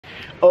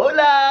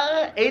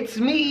Hola, it's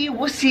me,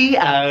 Wussey,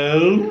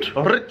 and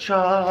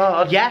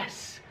Richard.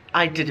 yes,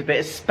 I did a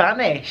bit of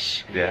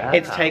Spanish. Yeah.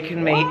 It's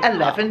taken me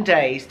 11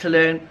 days to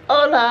learn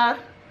hola.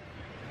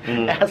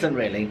 It hasn't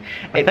really.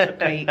 It took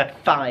me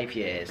 5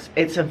 years.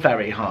 It's a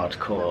very hard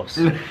course.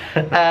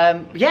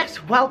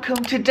 Yes, welcome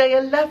to day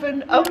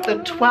 11 of the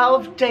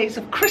 12 days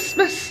of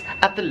Christmas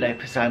at the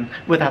Lopesan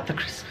without the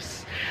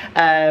Christmas.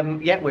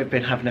 Yeah, we've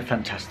been having a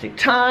fantastic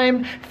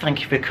time.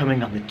 Thank you for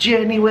coming on the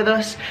journey with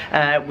us.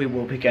 We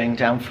will be going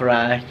down for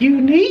our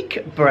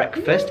unique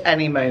breakfast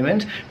any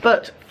moment.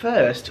 But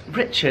first,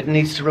 Richard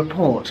needs to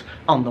report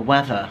on the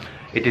weather.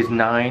 It is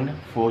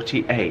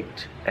 9:48 a.m.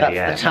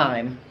 That's the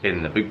time.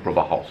 In the Big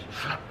Brother house.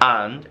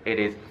 And it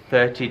is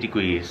 30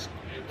 degrees.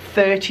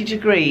 30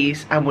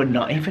 degrees and we're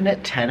not even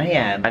at 10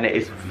 a.m. And it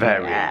is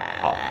very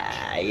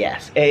hot.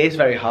 Yes, it is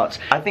very hot.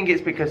 I think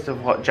it's because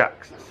of what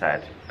Jax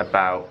said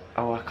about,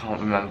 oh, I can't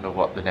remember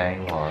what the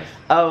name was.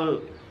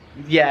 Oh,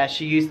 yeah,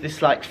 she used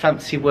this like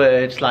fancy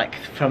word like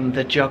from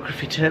the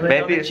geography terminology.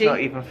 Maybe it's not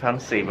even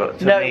fancy, but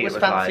to no, me it was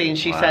fancy, like, and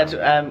she wow.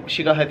 said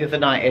she got her the other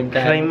night in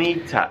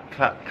Climate?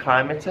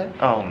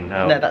 Oh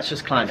no. No, that's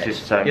just climate. This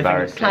is so You're thinking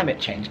embarrassing. Climate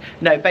change.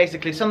 No,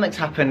 basically something's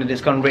happened and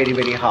it's gone really,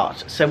 really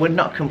hot. So we're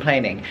not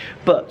complaining.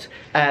 But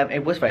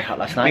it was very hot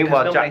last night.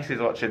 Meanwhile, Jax is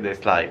watching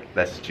this like,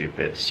 they're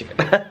stupid.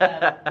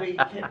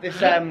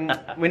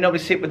 We normally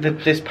sit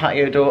with this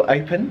patio door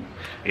open.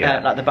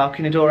 Yeah. Like the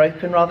balcony door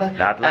open rather.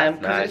 That's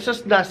Because nice. it's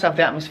just nice to have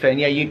the atmosphere. And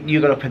yeah,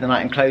 you got up in the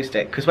night and closed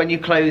it. Because when you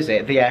close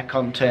it, the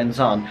aircon turns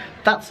on.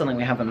 That's something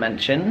we haven't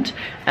mentioned.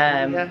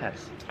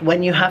 Yes.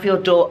 When you have your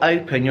door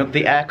open,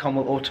 the aircon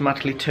will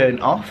automatically turn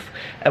off,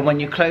 and when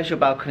you close your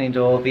balcony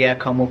door, the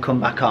aircon will come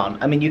back on.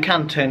 I mean, you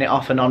can turn it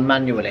off and on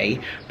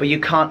manually, but you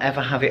can't ever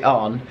have it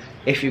on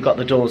if you've got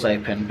the doors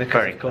open,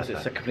 because of course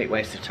it's a complete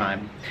waste of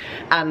time.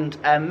 And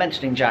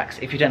mentioning Jax,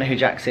 if you don't know who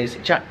Jax is,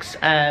 Jax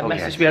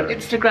messaged me on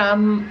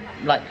Instagram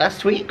like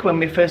last week when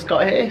we first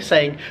got here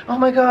saying, oh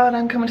my god,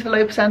 I'm coming to the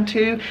Lopesan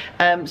too.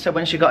 So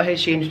when she got here,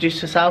 she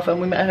introduced herself and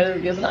we met her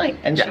the other night,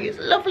 and she is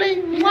lovely.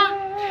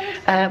 Mwah!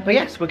 But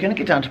yes, we're going to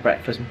get down to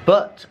breakfast,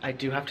 but I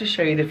do have to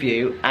show you the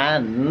view,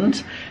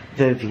 and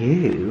the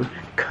view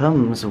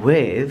comes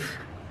with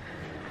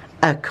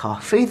a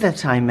coffee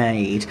that I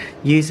made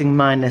using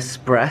my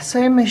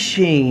Nespresso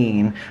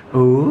machine.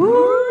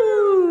 Ooh!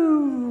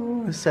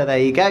 So there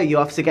you go. You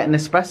obviously get an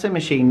espresso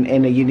machine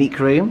in a unique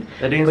room,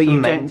 They're doing but some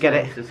you don't get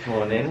it this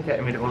morning,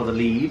 getting rid of all the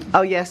leaves.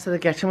 Oh yes, so they're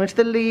getting rid of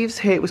the leaves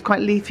here. It was quite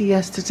leafy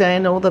yesterday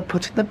and all they're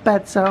putting the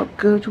beds out.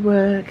 Good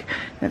work.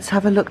 Let's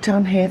have a look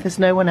down here. There's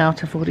no one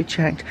out, I've already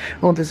checked.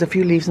 Oh, there's a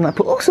few leaves in that.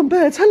 Oh, some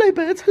birds. Hello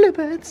birds, hello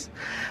birds.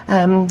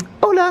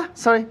 Hola,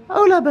 sorry,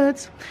 hola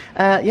birds.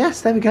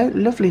 Yes, there we go.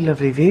 Lovely,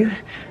 lovely view.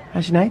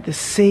 As you know, the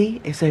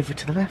sea is over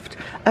to the left.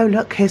 Oh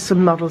look, here's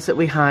some models that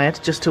we hired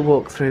just to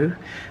walk through.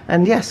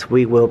 And yes,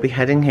 we will be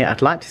heading here.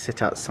 I'd like to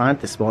sit outside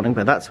this morning,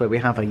 but that's where we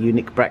have a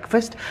unique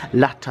breakfast,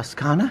 La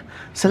Toscana.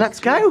 So let's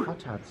go.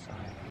 Hot outside.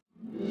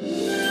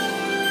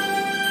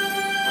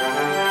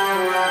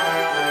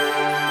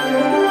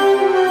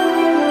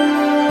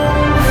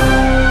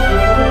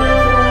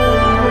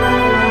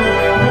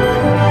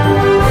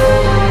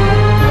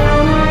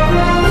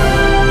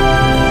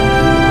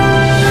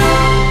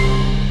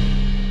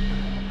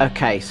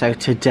 Okay, so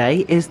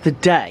today is the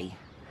day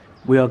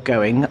we are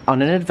going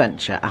on an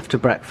adventure. After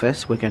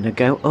breakfast, we're going to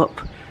go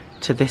up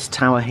to this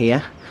tower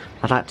here.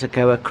 I'd like to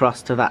go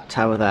across to that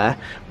tower there.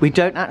 We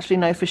don't actually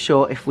know for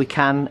sure if we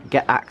can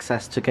get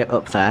access to get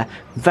up there.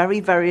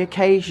 Very, very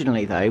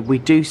occasionally though, we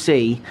do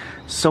see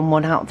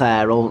someone out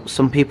there or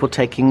some people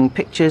taking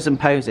pictures and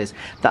poses.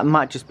 That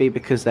might just be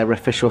because they're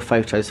official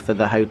photos for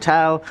the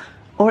hotel,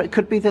 or it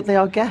could be that they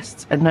are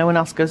guests and no one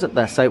else goes up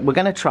there. So we're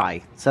going to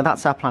try. So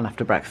that's our plan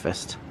after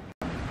breakfast.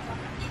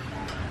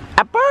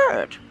 A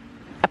bird,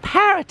 a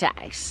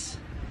paradise.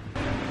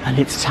 And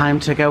it's time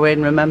to go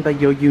in. Remember,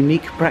 your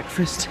unique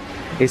breakfast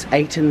is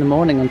 8 in the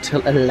morning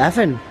until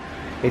 11.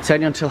 It's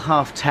only until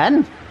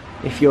 10:30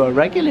 if you're a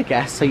regular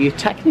guest, so you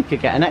technically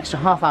get an extra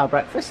half-hour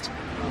breakfast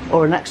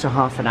or an extra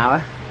half an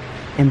hour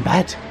in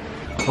bed.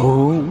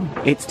 Oh,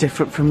 it's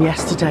different from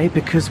yesterday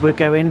because we're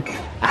going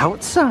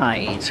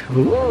outside.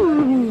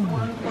 Ooh.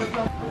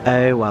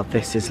 Oh, well,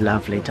 this is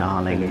lovely,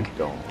 darling.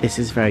 This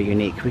is very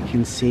unique. We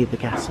can see the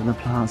gas on the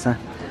plaza.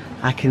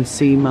 I can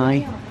see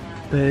my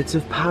birds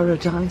of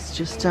paradise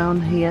just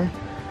down here,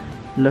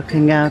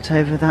 looking out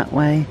over that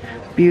way.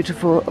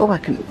 Beautiful. Oh, I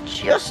can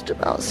just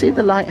about see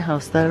the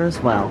lighthouse there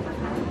as well.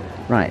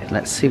 Right,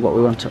 let's see what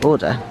we want to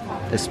order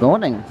this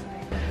morning.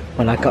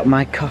 Well, I got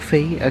my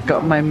coffee, I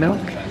got my milk.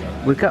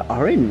 We got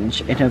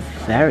orange in a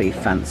very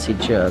fancy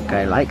jug.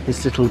 I like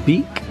this little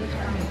beak.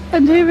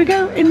 And here we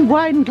go, in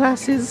wine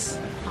glasses.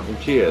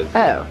 Cheers.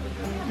 Oh,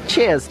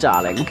 cheers,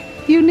 darling.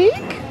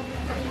 Unique?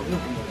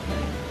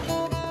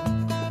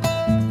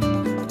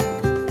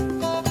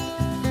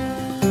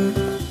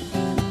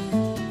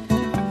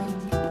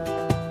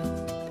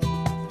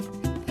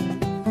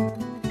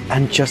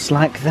 And just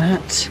like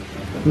that,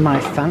 my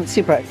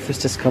fancy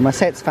breakfast has come. I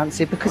say it's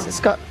fancy because it's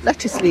got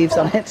lettuce leaves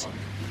on it.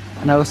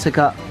 And I also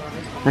got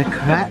the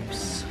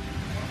crepes.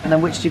 And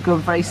then which did go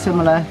very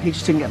similar, he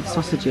just didn't get the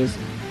sausages.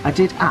 I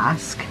did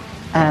ask,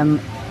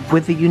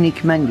 with the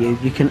unique menu,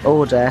 you can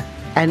order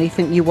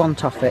anything you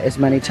want off it as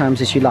many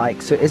times as you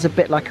like. So it is a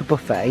bit like a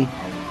buffet,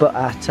 but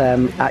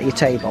at your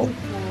table.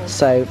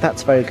 So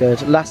that's very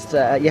good.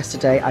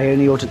 Yesterday I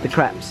only ordered the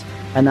crepes,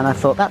 and then I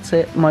thought that's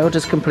it, my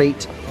order's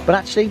complete. But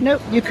actually, no,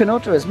 you can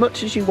order as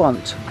much as you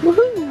want.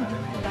 Woohoo!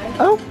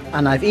 Oh,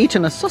 and I've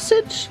eaten a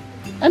sausage,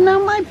 and now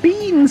my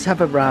beans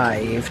have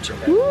arrived.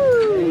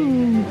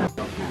 Woo!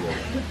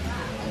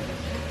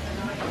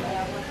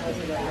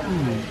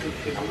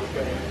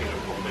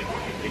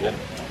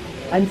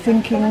 I'm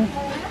thinking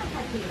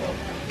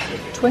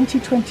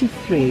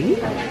 2023,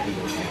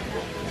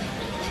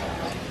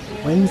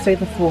 Wednesday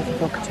the 4th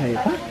of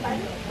October,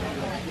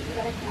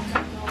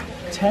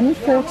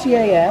 10:30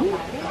 a.m.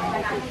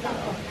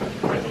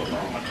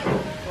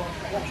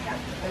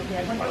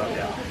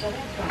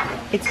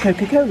 It's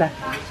Coca-Cola,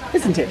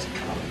 isn't it?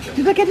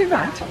 Did I get it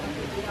right?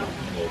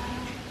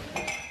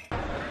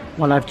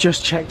 Well, I've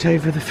just checked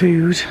over the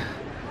food,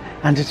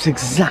 and it's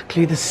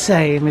exactly the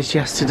same as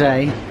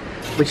yesterday,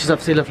 which is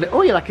obviously lovely.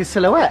 Oh, you like a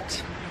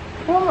silhouette?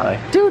 Why?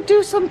 Do a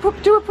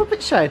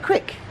puppet show,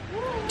 quick.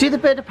 Do the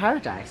Bird of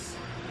Paradise.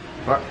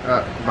 What?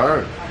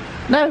 Bird?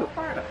 No.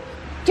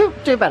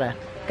 Do better.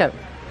 Go.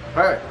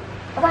 Bird.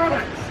 A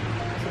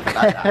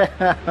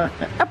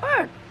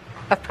bird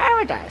of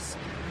paradise.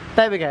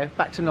 There we go,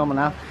 back to normal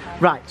now.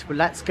 Right, well,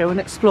 let's go and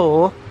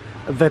explore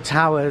the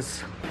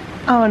towers.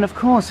 Oh, and of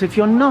course, if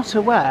you're not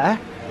aware,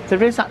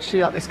 there is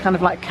actually like this kind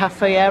of like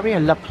cafe area,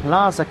 La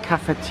Plaza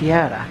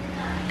Cafeteria.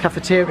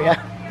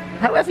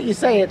 However you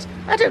say it,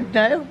 I don't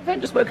know,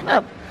 I've just woken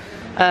up.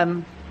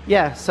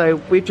 Yeah,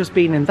 so we've just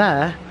been in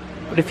there,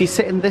 but if you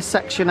sit in this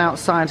section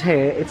outside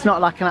here, it's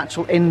not like an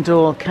actual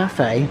indoor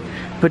cafe,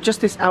 but just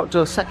this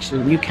outdoor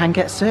section, you can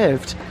get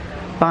served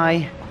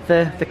by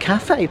the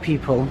cafe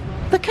people.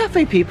 The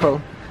cafe people.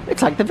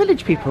 It's like the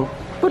village people,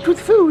 but with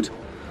food.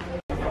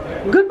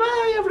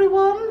 Goodbye,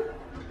 everyone.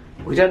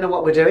 We don't know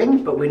what we're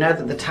doing, but we know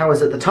that the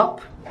tower's at the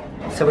top.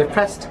 So we've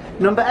pressed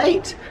number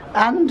 8,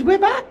 and we're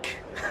back.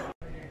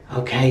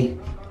 Okay,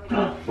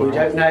 we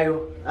don't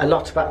know a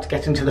lot about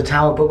getting to the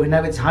tower, but we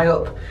know it's high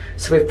up.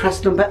 So we've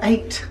pressed number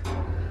 8.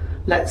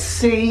 Let's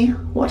see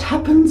what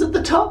happens at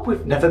the top.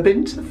 We've never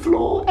been to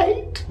floor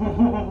 8.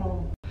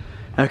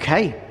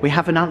 Okay, we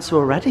have an answer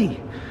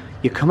already.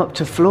 You come up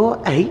to floor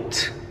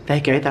 8. There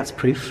you go, that's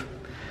proof.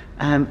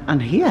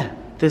 And here,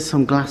 there's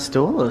some glass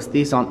doors.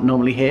 These aren't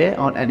normally here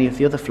on any of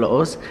the other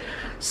floors.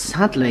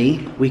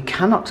 Sadly, we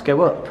cannot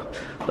go up,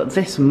 but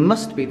this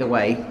must be the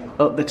way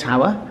up the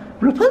tower.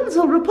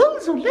 Rapunzel,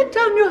 Rapunzel, let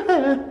down your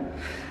hair.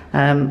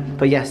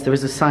 But yes, there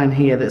is a sign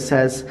here that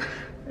says,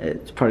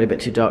 it's probably a bit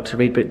too dark to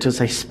read, but it does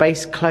say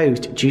space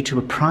closed due to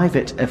a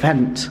private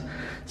event.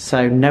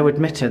 So no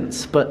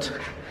admittance, but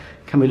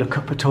can we look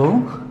up at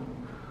all?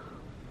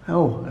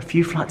 Oh, a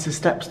few flights of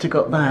steps to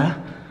go up there,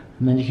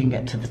 and then you can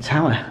get to the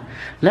tower.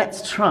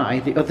 Let's try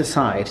the other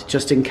side,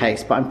 just in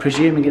case, but I'm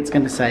presuming it's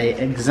going to say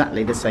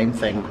exactly the same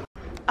thing.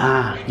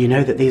 Ah, you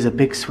know that these are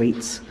big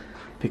suites,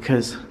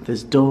 because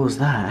there's doors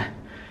there.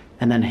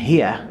 And then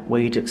here, where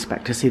you'd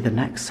expect to see the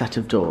next set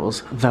of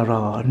doors, there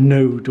are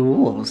no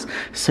doors.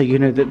 So you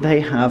know that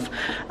they have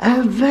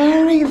a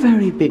very,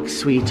 very big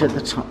suite at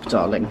the top,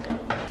 darling.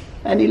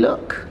 Any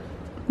luck?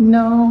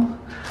 No.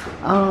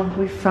 Oh,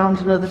 we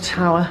found another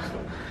tower.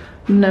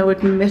 No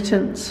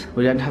admittance.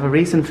 We don't have a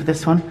reason for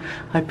this one.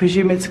 I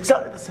presume it's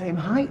exactly the same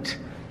height.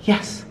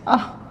 Yes.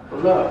 Oh,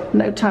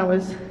 no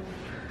towers.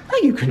 Oh,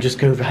 you can just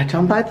go right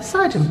on by the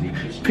side and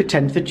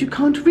pretend that you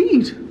can't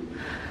read.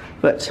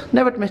 But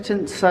no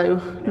admittance,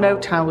 so no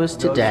towers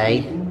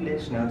today. No speak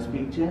English, no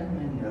speak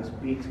German, no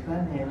speak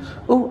Spanish.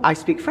 Oh, I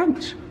speak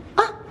French.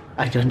 Ah,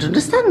 I don't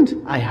understand.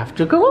 I have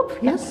to go up,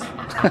 yes.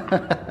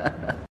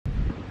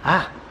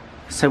 Ah,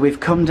 so we've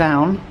come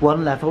down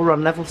one level, we're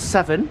on level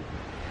 7.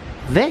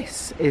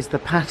 This is the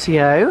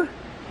patio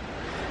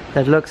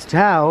that looks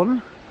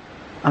down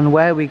on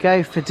where we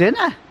go for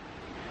dinner.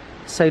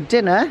 So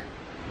dinner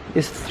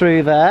is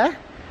through there.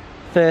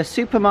 The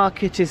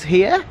supermarket is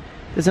here.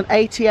 There's an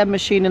ATM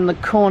machine in the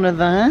corner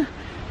there.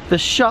 The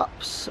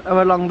shops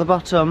are along the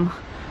bottom,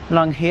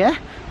 along here.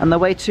 And the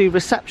way to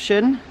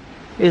reception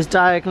is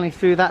diagonally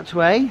through that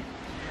way,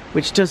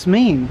 which does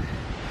mean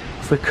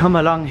if we come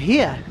along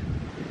here,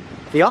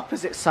 the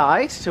opposite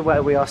side to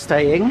where we are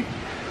staying,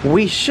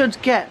 we should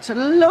get a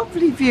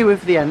lovely view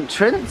of the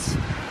entrance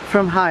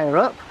from higher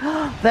up.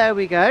 There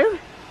we go.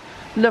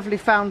 Lovely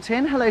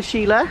fountain. Hello,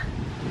 Sheila.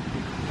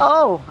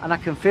 Oh, and I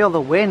can feel the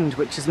wind,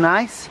 which is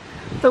nice.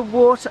 The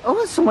water. Oh,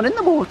 there's someone in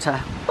the water.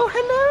 Oh,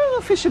 hello,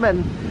 a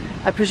fisherman.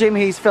 I presume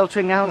he's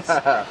filtering out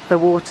the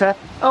water.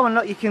 Oh, and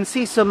look, you can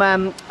see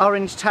some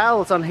orange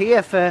towels on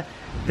here for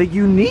the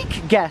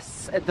unique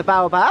guests at the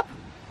Baobab.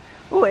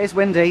 Oh, it is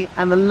windy,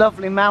 and the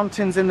lovely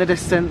mountains in the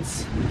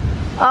distance.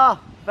 Oh,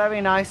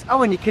 very nice.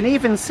 Oh, and you can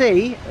even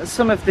see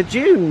some of the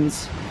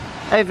dunes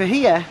over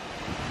here,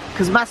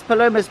 because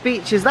Maspalomas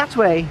Beach is that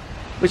way,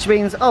 which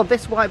means, oh,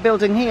 this white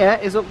building here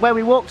is where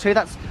we walk to.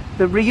 That's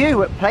the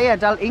Rio at Playa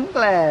del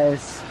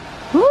Ingles.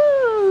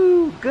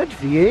 Woo! Good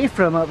view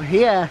from up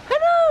here.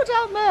 Hello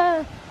down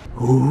there.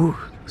 Ooh,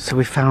 so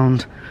we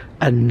found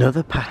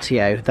another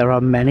patio. There are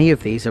many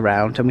of these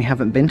around and we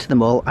haven't been to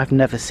them all. I've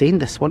never seen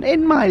this one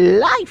in my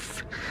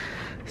life.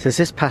 So there's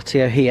this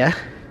patio here.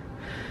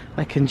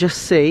 I can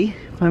just see,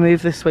 if I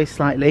move this way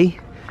slightly,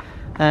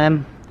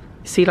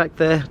 see like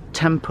the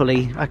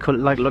temple-y, I call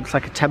it, like, looks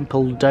like a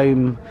temple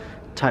dome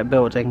type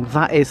building.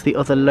 That is the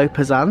other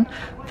Lopesan,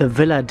 the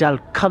Villa del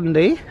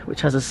Conde,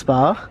 which has a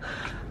spa.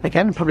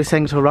 Again, I'm probably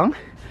saying it all wrong.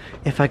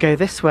 If I go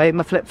this way in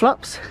my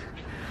flip-flops,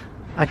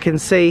 I can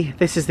see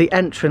this is the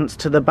entrance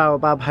to the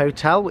Baobab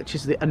Hotel, which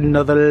is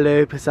another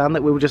Lopesan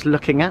that we were just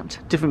looking at.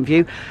 Different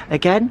view.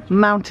 Again,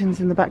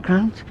 mountains in the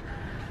background.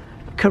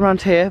 Come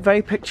around here,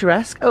 very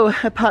picturesque. Oh,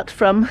 apart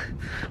from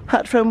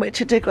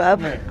Wichita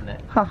Grub.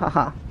 Ha ha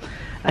ha.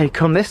 And you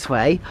come this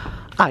way,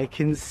 I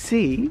can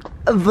see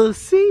the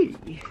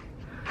sea.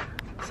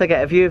 So I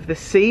get a view of the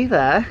sea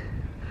there,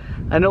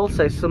 and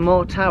also some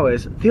more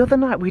towers. The other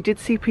night we did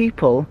see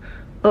people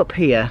up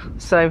here,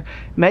 so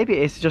maybe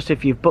it's just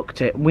if you've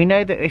booked it. We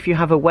know that if you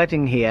have a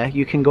wedding here,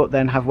 you can go up there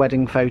and have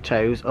wedding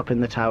photos up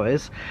in the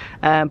towers,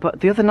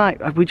 but the other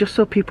night we just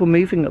saw people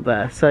moving up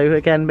there, so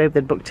again, maybe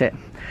they'd booked it.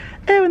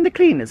 Oh, and the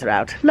cleaners are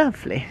out.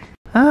 Lovely.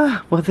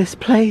 Ah, well, this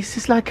place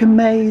is like a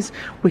maze.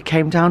 We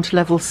came down to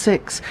level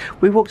 6,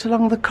 we walked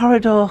along the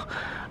corridor,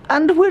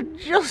 and we're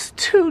just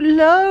too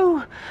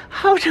low.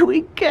 How do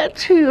we get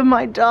to you,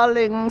 my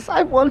darlings?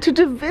 I've wanted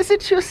to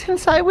visit you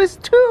since I was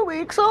 2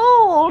 weeks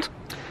old.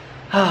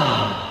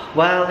 Oh,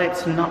 well,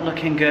 it's not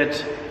looking good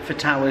for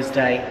Towers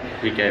Day.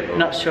 We gave up.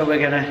 Not sure we're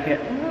gonna get...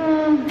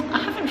 I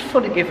haven't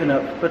fully given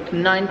up, but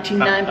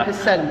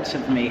 99%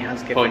 of me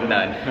has given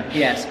up. 0.9.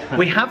 Yes.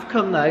 We have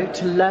come, though,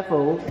 to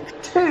level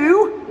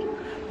 2.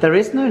 There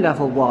is no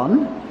level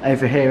 1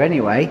 over here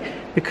anyway,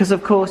 because,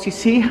 of course, you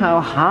see how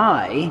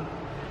high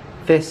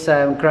this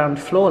ground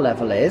floor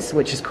level is,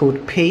 which is called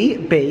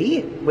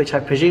PB, which I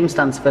presume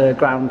stands for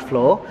ground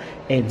floor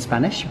in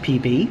Spanish,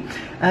 PB.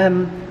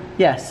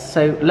 Yes,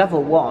 so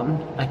level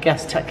 1, I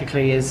guess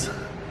technically is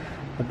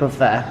above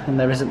there, and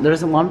there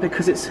isn't one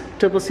because it's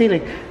double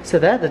ceiling. So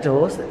they're the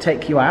doors that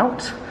take you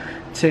out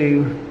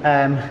to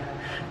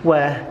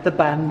where the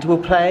band will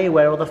play,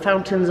 where all the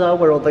fountains are,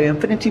 where all the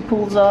infinity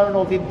pools are, and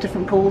all the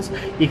different pools.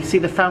 You can see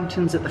the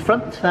fountains at the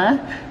front there.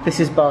 This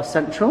is Bar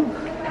Central.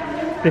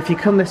 But if you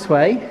come this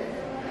way,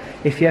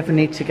 if you ever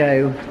need to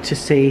go to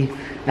see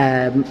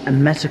a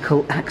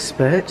medical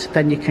expert,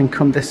 then you can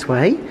come this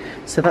way.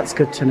 So that's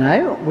good to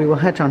know. We will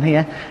head on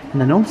here, and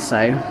then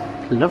also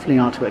lovely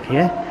artwork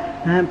here.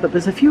 But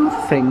there's a few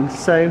other things.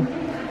 So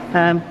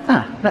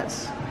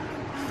let's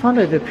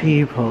follow the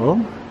people.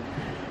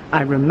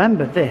 I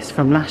remember this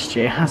from last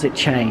year. Has it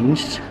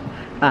changed?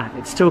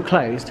 It's still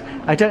closed.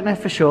 I don't know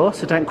for sure,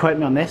 so don't quote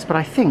me on this, but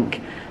I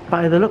think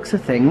by the looks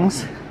of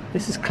things,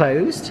 this is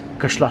closed.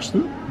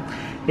 Geschlossen.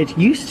 It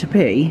used to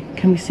be,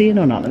 can we see it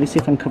or not? Let me see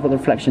if I can cover the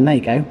reflection. There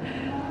you go.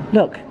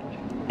 Look,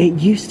 it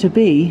used to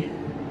be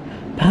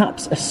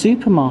perhaps a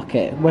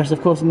supermarket, whereas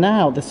of course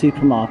now the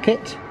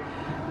supermarket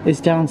is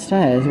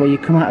downstairs where you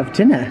come out of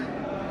dinner.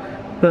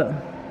 But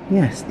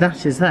yes,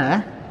 that is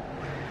there.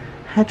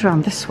 Head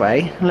around this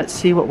way and let's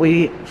see what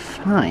we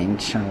find,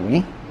 shall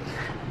we?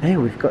 Oh,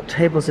 we've got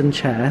tables and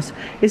chairs.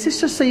 Is this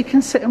just so you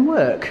can sit and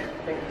work?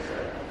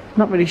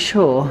 Not really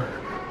sure.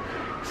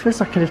 Feels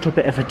like a little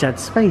bit of a dead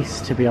space,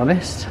 to be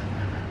honest.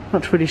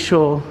 Not really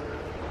sure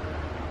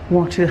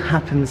what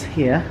happens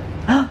here.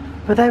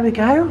 But there we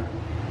go.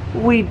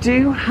 We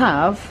do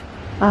have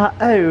our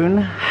own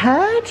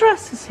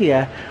hairdressers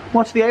here.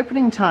 What are the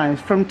opening times?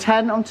 From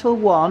 10 until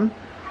 1,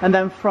 and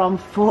then from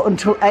 4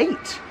 until 8.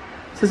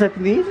 So it's open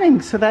in the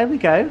evening. So there we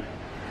go.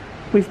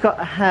 We've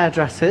got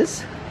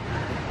hairdressers.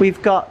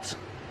 We've got,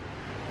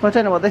 well, I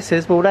don't know what this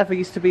is, but whatever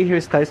used to be here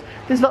is closed.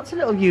 There's lots of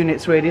little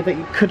units really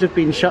that could have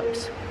been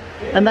shops.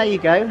 And there you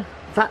go,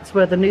 that's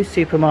where the new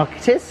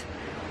supermarket is,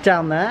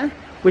 down there,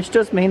 which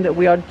does mean that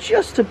we are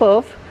just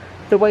above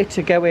the way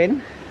to go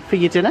in for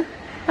your dinner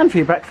and for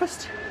your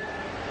breakfast.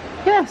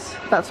 Yes,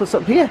 that's what's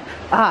up here.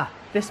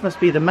 This must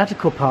be the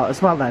medical part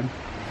as well then.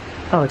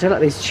 Oh, I do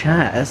like these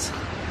chairs.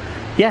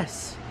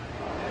 Yes,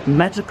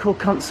 medical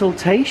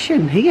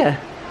consultation here.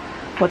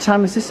 What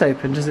time is this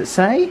open, does it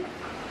say?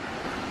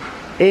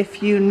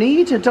 If you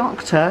need a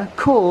doctor,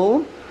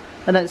 call,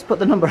 and then it's put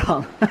the number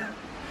on.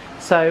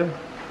 So,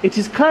 it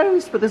is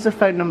closed, but there's a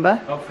phone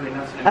number.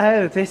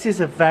 Oh, this is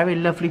a very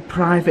lovely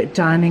private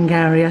dining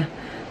area.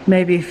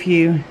 Maybe if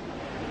you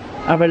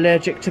are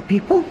allergic to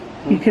people,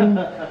 you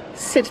can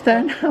sit there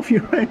and have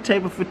your own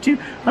table for 2.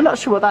 I'm not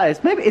sure what that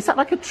is. Maybe, is that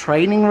like a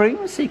training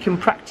room so you can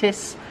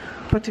practice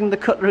putting the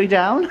cutlery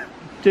down?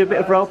 Do a bit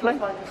of role play?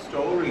 It's like a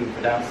storeroom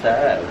for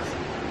downstairs.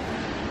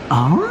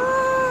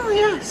 Oh,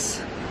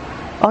 yes.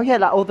 Oh yeah,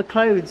 like all the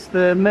clothes,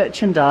 the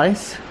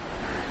merchandise.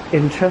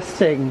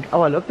 Interesting.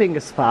 Oh, I love being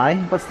a spy.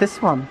 What's this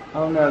one?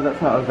 Oh no,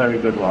 that's not a very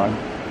good one.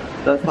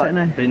 That's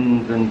like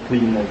bins and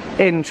cleaners.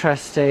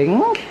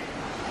 Interesting.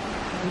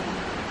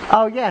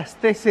 Oh yes,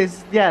 this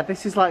is, yeah,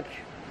 this is like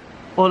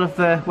all of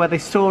the, where they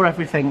store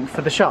everything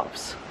for the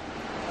shops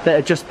that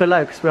are just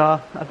below, because we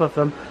are above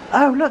them.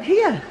 Oh, look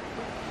here.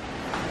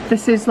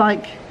 This is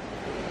like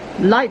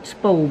light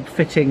bulb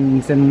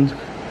fittings and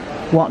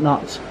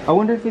whatnot. I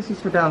wonder if this is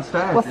for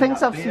downstairs. Well,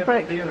 things obviously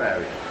break.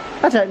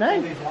 I don't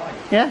know.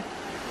 Yeah.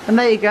 And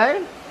there you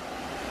go.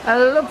 A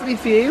lovely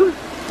view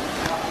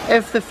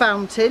of the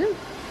fountain.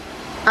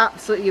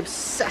 Absolutely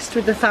obsessed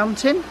with the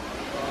fountain.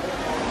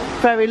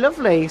 Very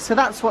lovely. So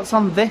that's what's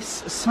on this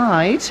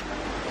side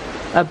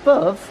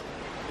above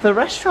the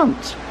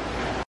restaurant.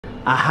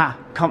 Aha,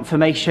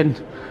 confirmation.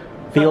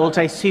 The All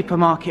Day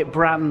Supermarket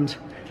brand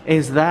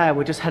is there.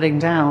 We're just heading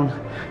down.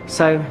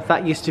 So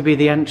that used to be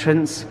the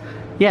entrance.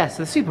 Yeah,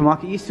 so the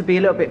supermarket used to be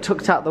a little bit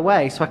tucked out the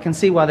way, so I can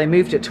see why they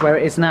moved it to where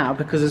it is now,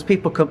 because as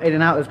people come in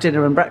and out of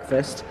dinner and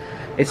breakfast,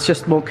 it's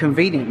just more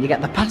convenient. You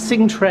get the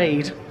passing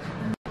trade.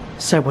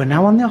 So we're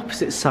now on the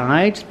opposite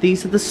side.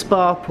 These are the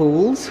spa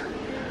pools.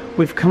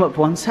 We've come up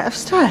one set of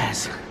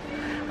stairs,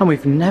 and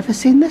we've never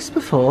seen this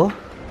before.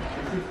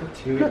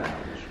 Look.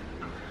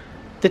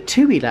 The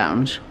TUI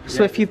lounge.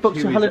 So if you've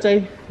booked a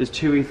holiday... There's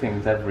TUI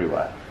things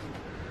everywhere.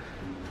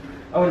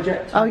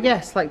 Oh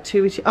yes, like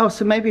TUI. Oh,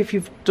 so maybe if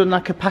you've done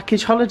like a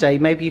package holiday,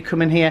 maybe you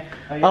come in here.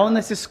 Oh, yeah. Oh, and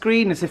there's a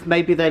screen as if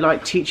maybe they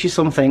like teach you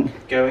something.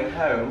 Going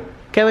home?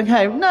 Going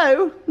home?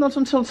 No, not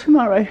until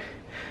tomorrow.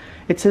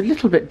 It's a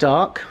little bit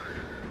dark.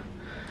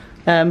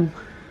 But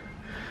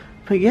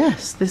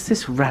yes, there's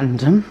this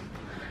random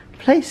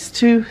place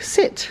to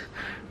sit,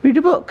 read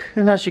a book,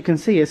 and as you can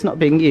see, it's not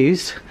being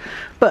used,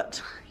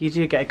 but you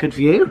do get a good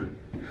view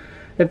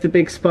of the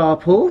big spa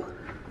pool.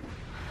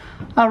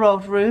 Our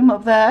old room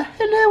up there.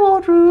 Hello,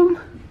 old room.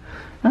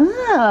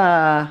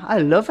 Ah, I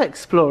love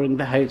exploring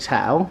the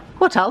hotel.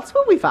 What else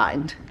will we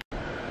find?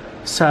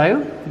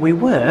 So,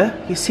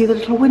 you see the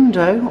little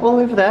window all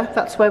over there?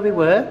 That's where we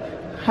were.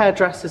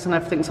 Hairdressers and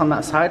everything's on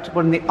that side.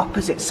 We're on the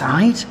opposite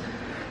side,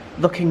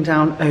 looking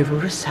down over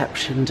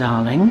reception,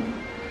 darling.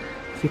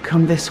 If you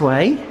come this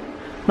way,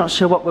 not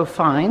sure what we'll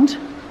find.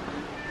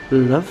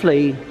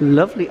 Lovely,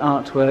 lovely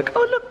artwork.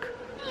 Oh, look,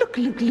 look,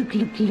 look, look,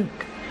 look,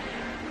 look.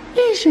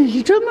 There's a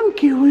little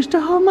monkey who wants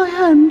to hold my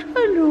hand.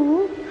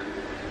 Hello.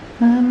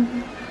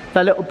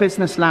 That little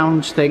business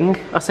lounge thing,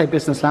 I say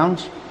business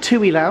lounge,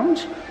 TUI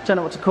lounge, don't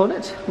know what to call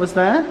it, was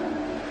there.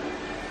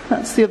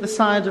 That's the other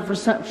side of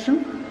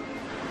reception.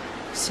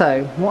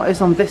 So, what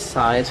is on this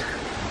side?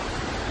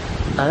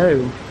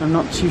 Oh, I'm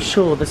not too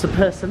sure. There's a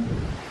person.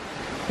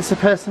 There's a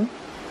person.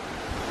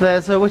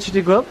 There's a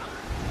witchetty grub.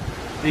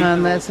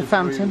 And there's a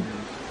fountain.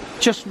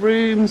 Just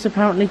rooms,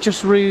 apparently,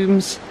 just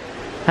rooms.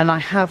 And I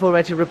have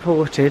already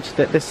reported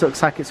that this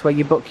looks like it's where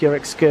you book your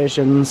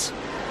excursions,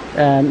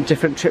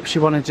 different trips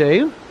you want to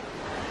do.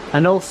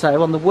 And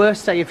also, on the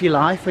worst day of your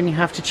life, when you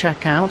have to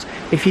check out,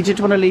 if you did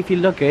want to leave your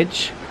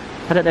luggage,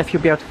 I don't know if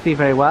you'll be able to see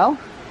very well.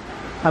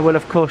 I will,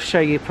 of course, show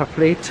you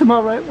properly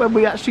tomorrow when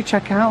we actually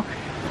check out.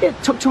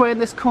 It's tucked away in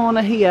this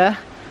corner here.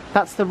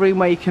 That's the room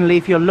where you can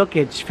leave your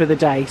luggage for the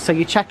day. So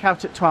you check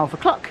out at 12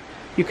 o'clock.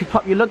 You could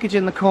pop your luggage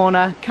in the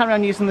corner, carry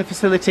on using the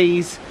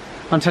facilities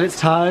until it's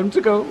time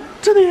to go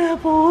to the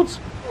airport.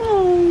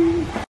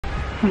 Oh.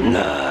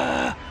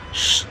 Nah,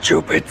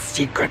 stupid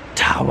secret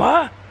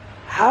tower.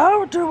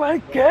 How do I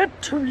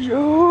get to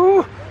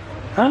you?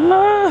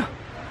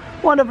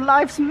 One of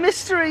life's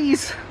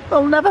mysteries.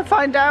 We'll never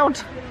find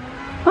out.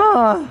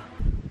 Oh.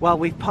 Well,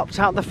 we've popped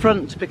out the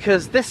front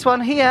because this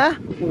one here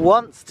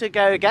wants to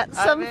go get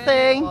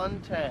something.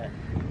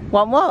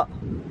 Want what?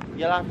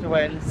 You'll have to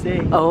wait and see.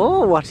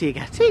 Oh, what are you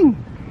getting?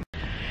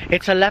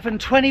 It's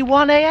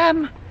 11:21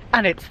 AM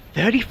and it's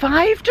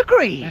 35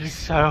 degrees. It is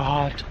so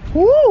hot.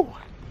 Woo!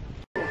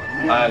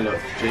 I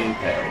love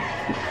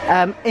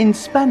stupid. In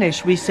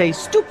Spanish we say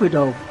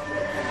stupido.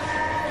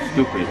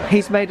 Stupido.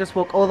 He's made us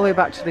walk all the way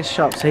back to this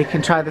shop so he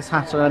can try this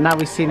hat on, and now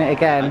we've seen it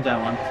again. I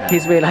don't want it.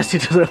 He's realised he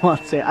doesn't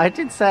want it. I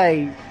did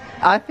say,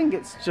 I think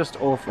it's just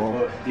awful.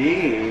 But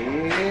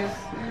these...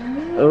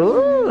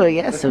 Oh,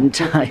 yes, some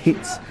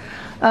tights.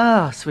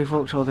 Ah, so we've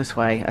walked all this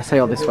way. I say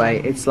all this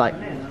way, it's like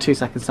 2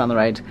 seconds down the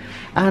road.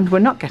 And we're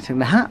not getting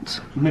the hat.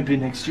 Maybe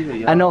next year,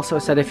 yeah. And also I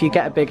said, if you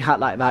get a big hat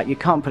like that, you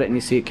can't put it in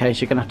your suitcase.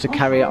 You're going to have to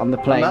carry it on the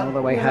plane all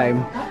the way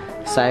home.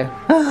 So,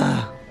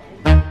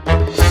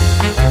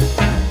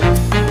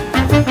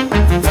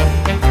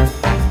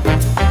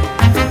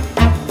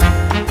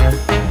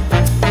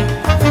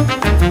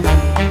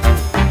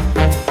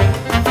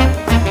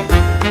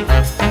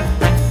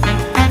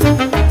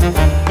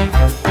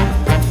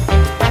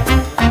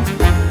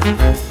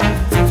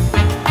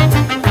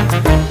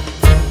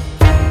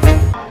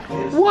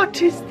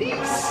 what is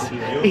this?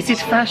 Is it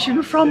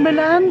fashion from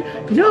Milan?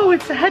 No,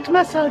 it's a head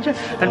massager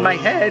and my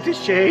head is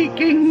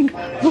shaking.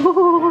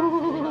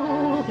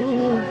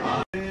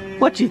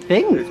 What do you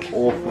think? It's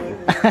awful.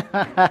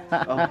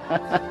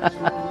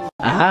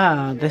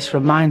 Ah, this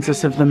reminds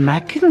us of the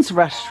Meccans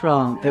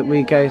restaurant that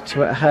we go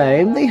to at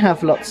home. They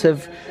have lots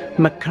of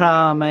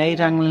macrame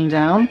dangling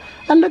down.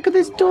 And look at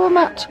this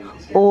doormat.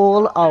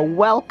 All are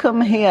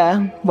welcome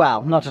here.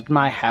 Well, not at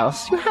my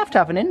house. You have to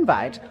have an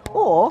invite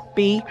or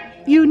be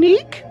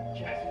unique.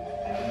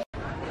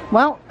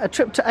 Well, a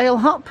trip to Ale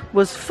Hop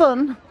was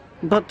fun,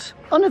 but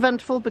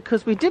uneventful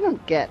because we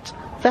didn't get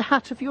the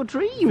hat of your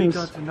dreams. We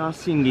got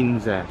nothing in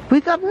there. We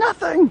got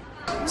nothing.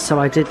 So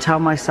I did tell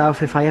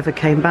myself if I ever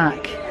came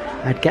back,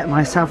 I'd get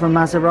myself a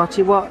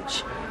Maserati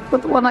watch.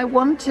 But the one I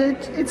wanted,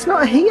 it's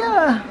not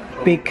here.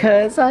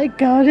 Because I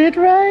got it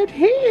right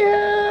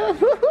here.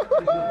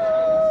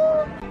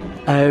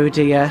 Oh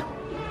dear.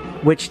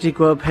 Witchetty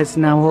Grub has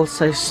now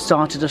also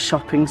started a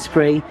shopping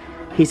spree.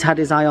 He's had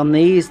his eye on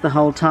these the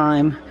whole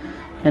time.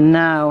 And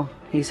now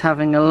he's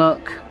having a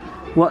look.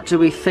 What do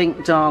we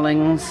think,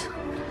 darlings?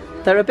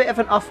 They're a bit of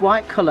an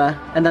off-white colour,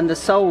 and then the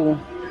sole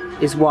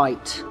is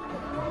white.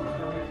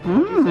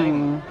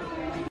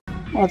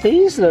 Well,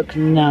 these look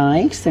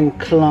nice and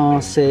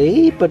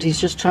classy, but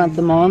he's just tried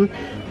them on.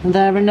 And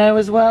they're a no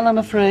as well, I'm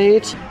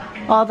afraid.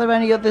 Are there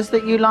any others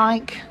that you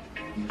like?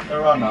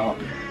 There are not.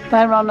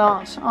 There are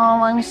not.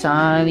 Oh, I'm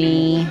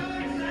sorry.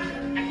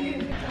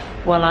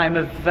 Well, I'm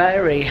a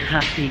very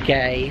happy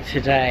gay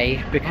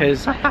today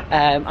because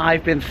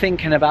I've been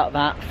thinking about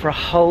that for a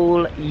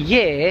whole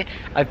year.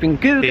 I've been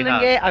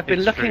Googling it, I've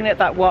been looking at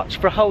that watch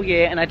for a whole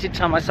year, and I did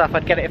tell myself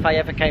I'd get it if I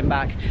ever came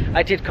back.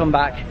 I did come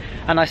back,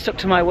 and I stuck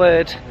to my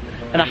word,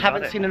 and I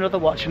haven't seen another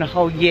watch in a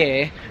whole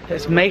year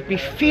that's made me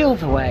feel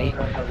the way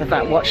that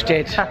that watch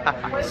did.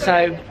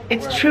 So,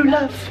 it's true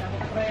love.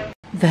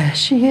 There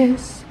she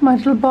is, my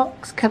little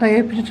box. Can I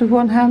open it with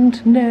one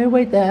hand? No,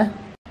 wait there.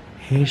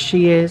 Here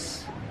she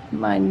is.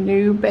 My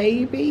new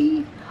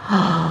baby.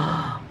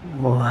 Wow.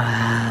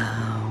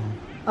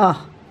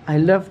 Oh, I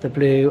love the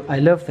blue, I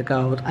love the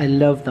gold, I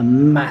love the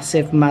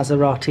massive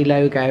Maserati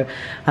logo,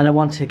 and I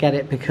want to get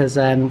it because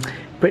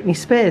Britney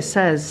Spears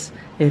says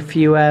if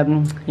you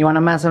want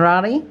a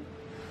Maserati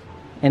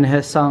in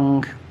her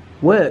song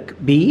Work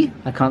Bee,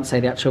 I can't say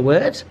the actual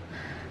word,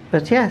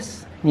 but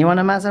yes, you want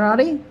a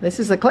Maserati? This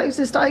is the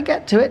closest I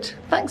get to it.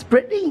 Thanks,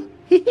 Britney.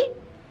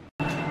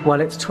 Well,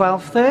 it's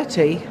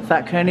 12:30.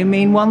 That can only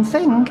mean one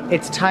thing.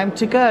 It's time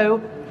to go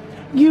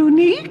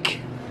unique.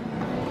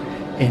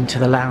 Into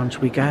the lounge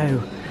we go.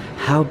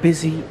 How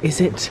busy is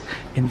it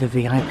in the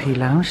VIP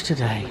lounge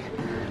today?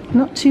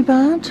 Not too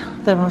bad.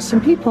 There are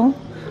some people,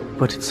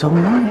 but it's all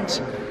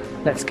right.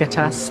 Let's get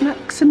our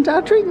snacks and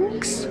our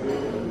drinks.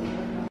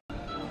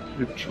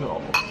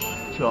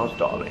 Cheers,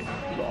 darling.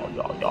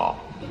 Yeah.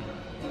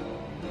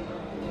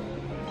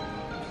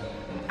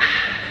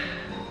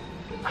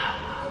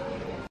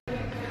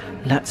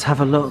 Let's have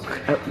a look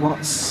at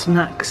what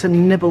snacks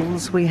and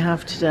nibbles we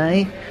have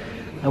today.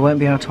 I won't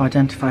be able to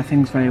identify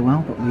things very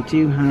well, but we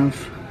do have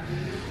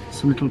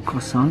some little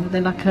croissants. Are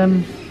they like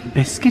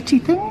biscuity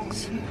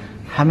things?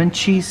 Ham and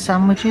cheese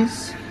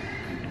sandwiches.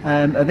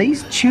 Are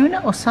these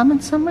tuna or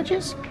salmon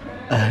sandwiches?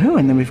 Oh,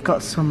 and then we've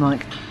got some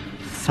like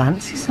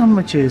fancy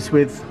sandwiches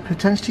with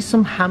potentially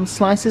some ham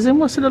slices in.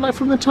 What's it look like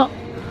from the top?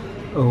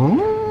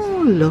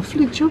 Oh,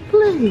 lovely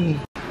jubbly.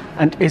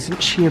 And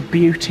isn't she a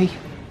beauty?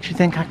 Do you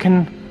think I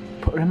can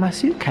put her in my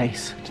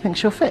suitcase? Do you think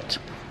she'll fit?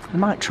 I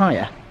might try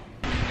her.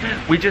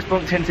 We just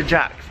bumped into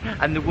Jax,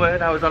 and the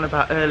word I was on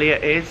about earlier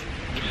is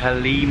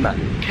Kalima.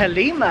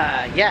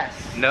 Kalima, yes.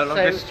 No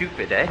longer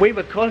stupid, eh? We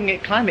were calling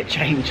it climate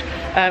change.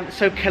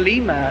 So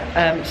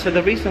Kalima, so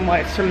the reason why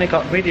it suddenly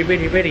got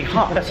really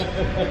hot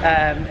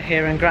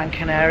here in Gran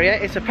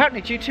Canaria is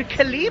apparently due to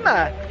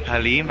Kalima.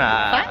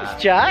 Kalima.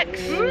 Thanks,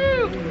 Jax.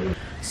 Woo.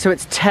 So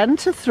it's 10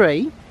 to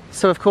 3.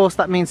 So of course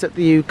that means that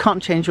you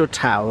can't change your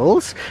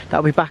towels.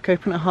 That'll be back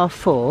open at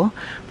 4:30.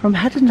 But I'm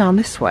heading down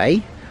this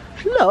way.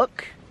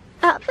 Look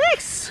at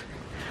this.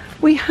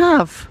 We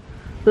have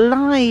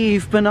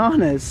live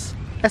bananas.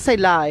 I say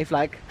live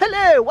like,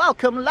 hello,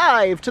 welcome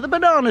live to the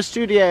banana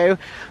studio.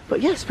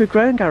 But yes, we're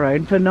growing our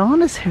own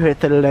bananas here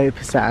at the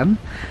Lopesan.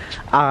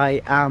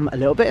 I am a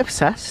little bit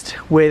obsessed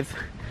with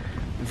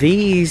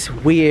these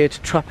weird,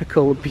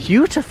 tropical,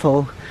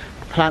 beautiful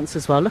plants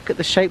as well. Look at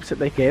the shapes that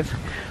they give.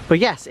 But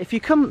yes, if you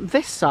come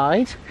this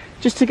side,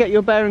 just to get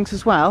your bearings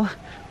as well,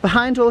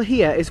 behind all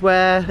here is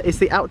where is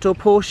the outdoor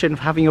portion of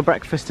having your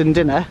breakfast and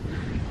dinner.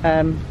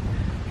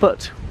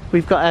 But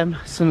we've got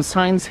some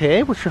signs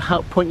here which will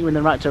help point you in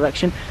the right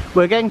direction.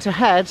 We're going to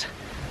head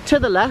to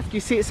the left.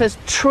 You see it says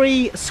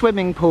Tree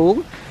Swimming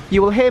Pool.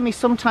 You will hear me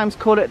sometimes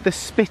call it the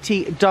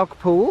Spitty Dog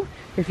Pool.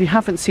 If you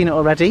haven't seen it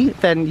already,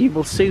 then you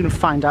will soon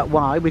find out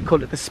why we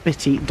call it the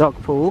Spitty Dog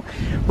Pool.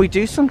 We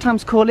do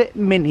sometimes call it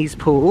Minnie's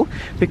Pool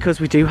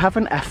because we do have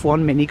an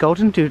F1 Mini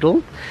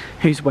Goldendoodle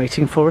who's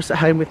waiting for us at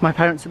home with my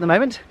parents at the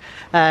moment.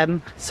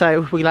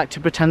 So we like to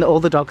pretend that all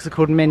the dogs are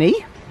called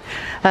Minnie.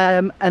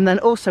 And then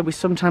also we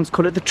sometimes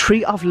call it the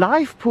Tree of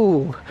Life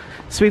Pool.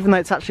 So even though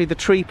it's actually the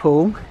tree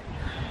pool,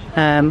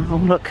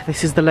 oh look,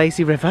 this is the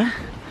lazy river.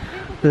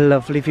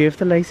 Lovely view of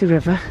the lazy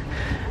river.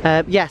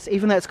 Yes,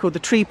 even though it's called the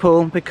tree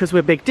pool because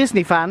we're big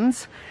Disney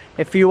fans.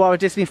 If you are a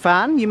Disney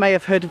fan, you may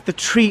have heard of the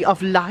Tree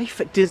of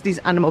Life at Disney's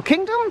Animal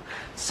Kingdom.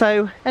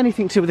 So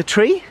anything to do with a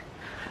tree,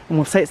 and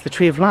we'll say it's the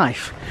Tree of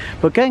Life.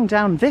 But going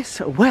down this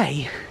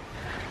way,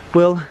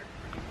 we'll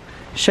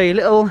show you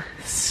little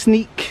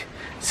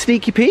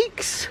sneaky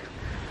peeks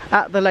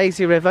at the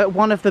lazy river.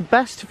 One of the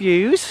best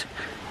views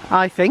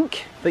I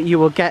think that you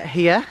will get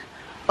here,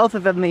 other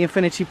than the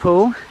infinity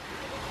pool,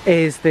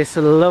 is this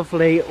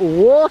lovely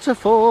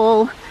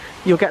waterfall.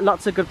 You'll get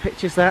lots of good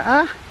pictures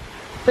there.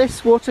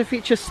 This water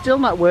feature's still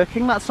not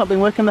working. That's not been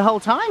working the whole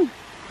time.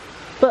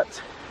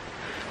 But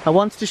I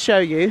wanted to show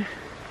you,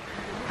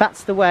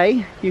 that's the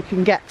way you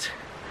can get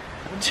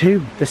to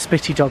the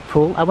Spitty Dog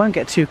Pool. I won't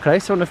get too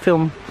close, I don't want to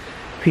film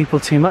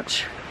people too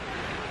much.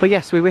 But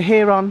yes, we were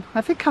here on,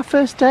 I think, our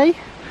first day.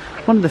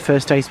 One of the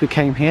first days we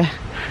came here.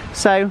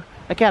 So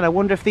again, I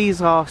wonder if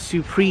these are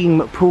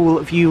supreme pool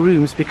view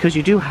rooms, because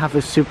you do have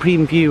a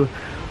supreme view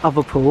of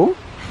a pool.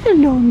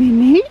 Hello,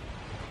 Minnie.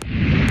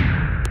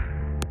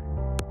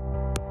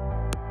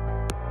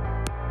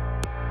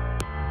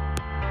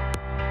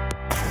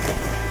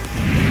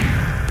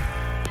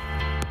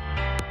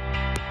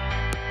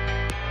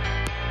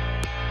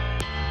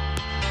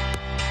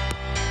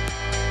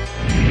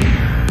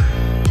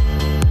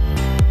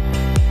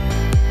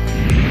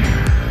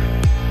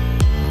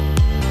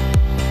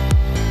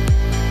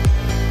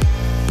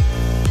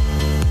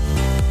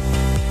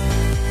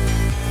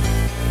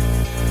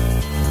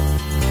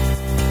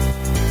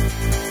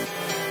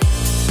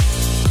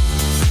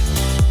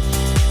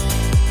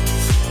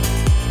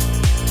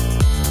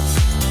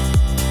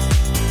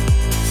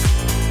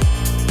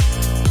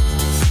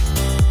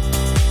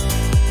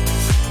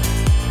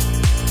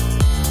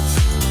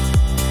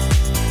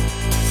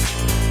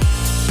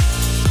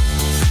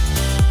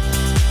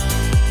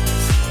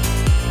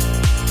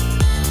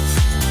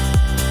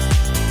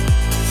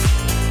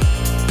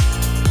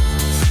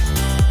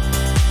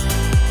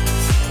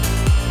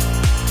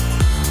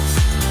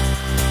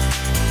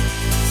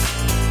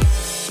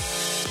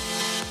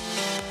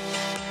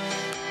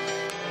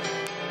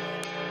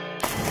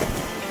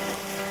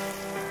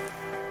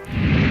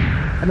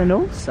 And then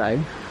also,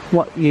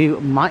 what you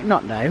might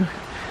not know,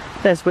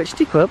 there's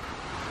Wussey Club.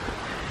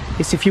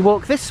 Is if you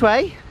walk this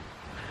way,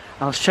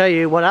 I'll show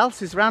you what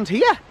else is around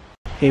here.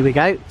 Here we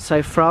go.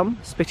 So from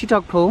Spitty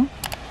Dog Pool,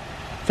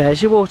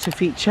 there's your water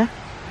feature.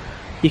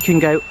 You can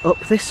go up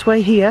this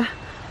way here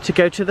to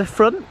go to the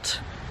front,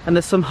 and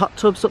there's some hot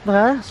tubs up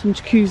there, some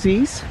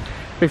jacuzzis.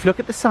 But if you look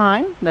at the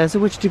sign, there's a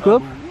Wussey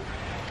Club.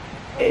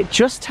 It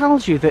just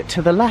tells you that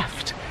to the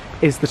left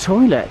is the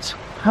toilet.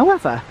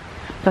 However,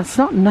 that's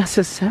not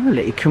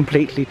necessarily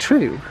completely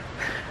true.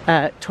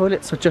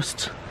 Toilets are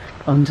just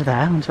under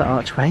there, under the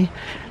archway.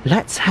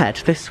 Let's head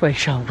this way,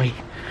 shall we?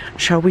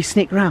 Shall we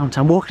sneak round?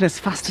 I'm walking as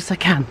fast as I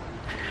can.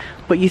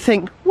 But you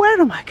think,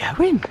 where am I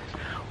going?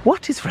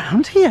 What is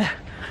round here?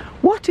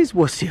 What is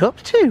Wussey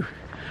up to?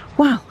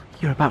 Well,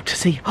 you're about to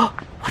see. Oh,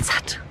 what's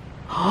that?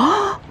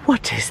 Oh,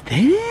 what is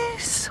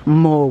this?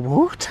 More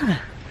water.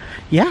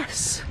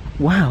 Yes.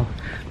 Wow.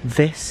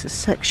 This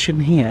section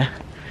here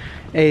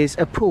is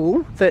a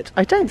pool that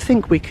I don't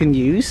think we can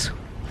use,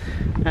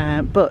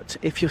 but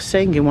if you're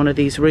staying in one of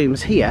these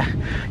rooms here,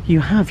 you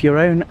have your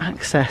own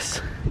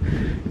access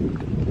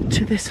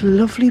to this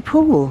lovely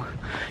pool.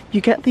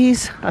 You get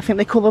these, I think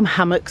they call them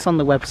hammocks on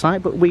the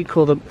website, but we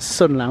call them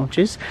sun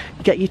lounges.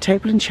 You get your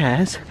table and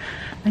chairs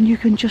and you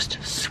can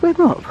just swim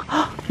up.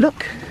 Oh,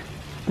 look,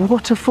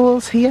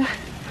 waterfalls here.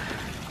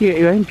 You get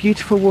your own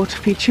beautiful water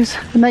features,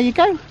 and there you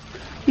go.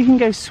 You can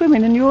go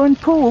swimming in your own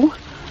pool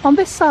on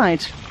this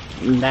side.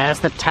 And there's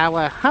the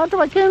tower. How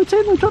do I get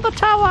into the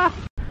tower?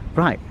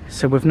 Right,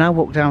 so we've now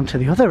walked down to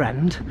the other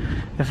end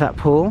of that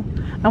pool,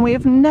 and we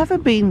have never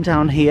been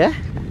down here,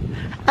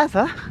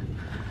 ever.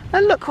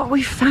 And look what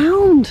we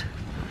found.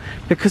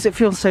 Because it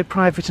feels so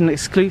private and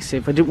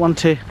exclusive, I didn't want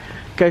to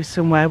go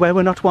somewhere where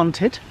we're not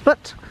wanted,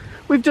 but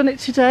we've done it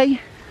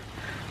today.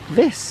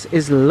 This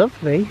is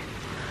lovely.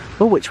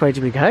 Oh, which way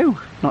do we go?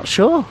 Not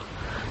sure.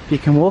 You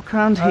can walk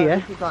around here.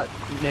 This is like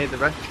near the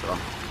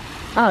restaurant.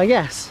 Oh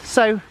yes,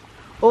 so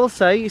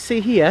also you see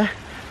here,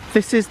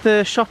 this is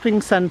the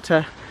shopping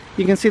centre.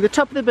 You can see the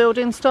top of the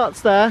building starts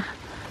there,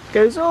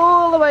 goes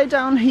all the way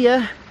down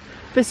here.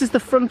 This is the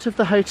front of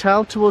the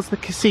hotel towards the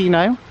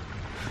casino.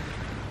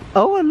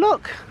 Oh, and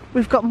look,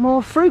 we've got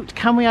more fruit.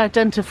 Can we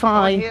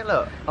identify? Oh, here,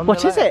 look.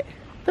 What is it?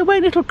 They're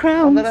wearing little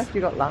crowns. On the left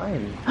you got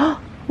limes.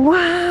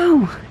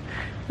 Wow!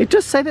 It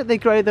does say that they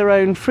grow their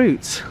own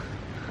fruits.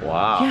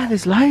 Wow. Yeah,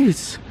 there's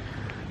loads.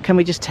 Can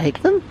we just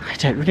take them? I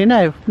don't really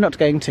know. I'm not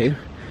going to.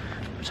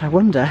 But I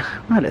wonder.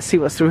 Right, let's see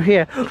what's through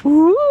here.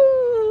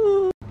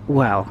 Ooh.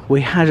 Well,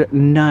 we had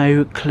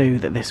no clue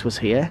that this was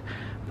here,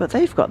 but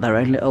they've got their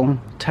own little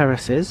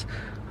terraces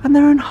and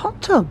their own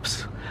hot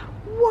tubs.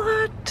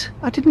 What?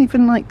 I didn't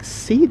even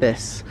see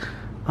this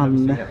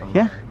on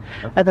yeah.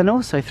 And then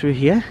also through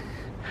here,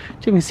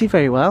 didn't even see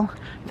very well,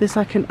 there's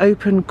like an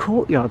open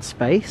courtyard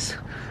space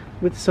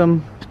with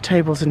some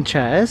tables and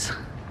chairs.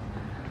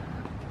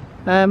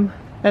 And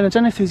I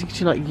don't know if there's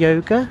actually like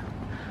yoga,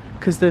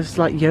 because there's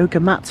like yoga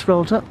mats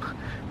rolled up.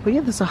 But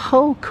yeah, there's a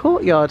whole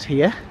courtyard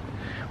here,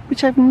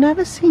 which I've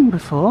never seen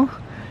before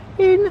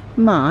in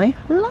my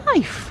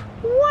life.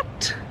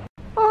 What?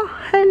 Oh,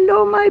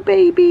 hello my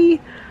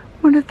baby.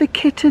 One of the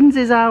kittens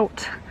is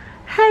out.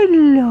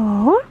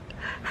 Hello.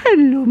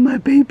 Hello my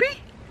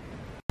baby.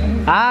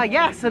 Ah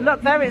yes, and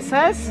look, there it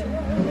says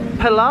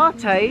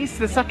Pilates,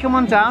 the second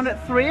one down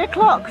at 3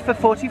 o'clock for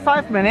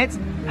 45 minutes,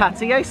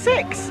 patio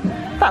 6.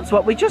 That's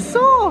what we just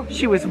saw.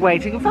 She was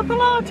waiting for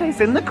Pilates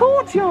in the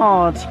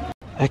courtyard.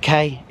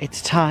 Okay,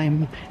 it's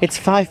time. It's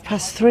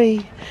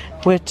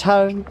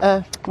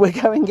 3:05. We're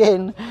going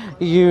in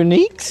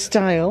unique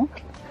style.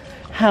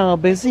 How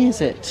busy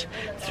is it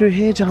through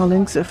here,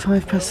 darlings, at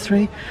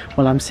 3:05?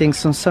 Well, I'm seeing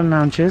some sun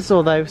loungers,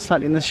 although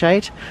slightly in the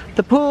shade.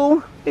 The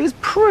pool is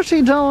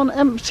pretty darn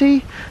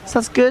empty, so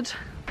that's good.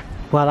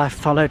 Well, I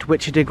followed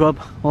Witchy Grub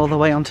all the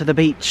way onto the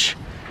beach.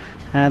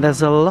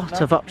 There's a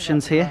lot of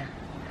options here.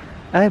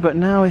 Oh, but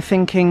now we're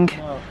thinking,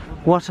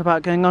 what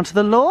about going onto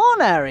the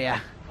lawn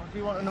area? Do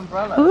you want an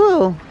umbrella?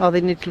 Ooh, oh,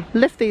 they need to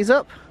lift these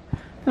up.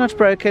 They're not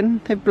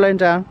broken, they've blown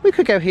down. We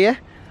could go here.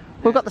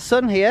 We've got the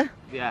sun here.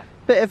 Yeah.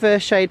 Bit of a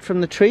shade from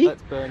the tree.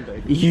 Let's burn,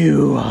 dude.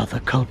 You are the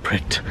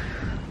culprit.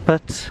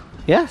 But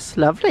yes,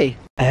 lovely.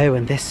 Oh,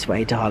 and this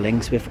way,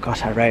 darlings, we've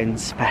got our own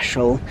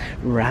special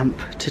ramp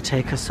to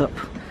take us up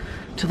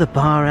to the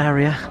bar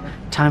area.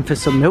 Time for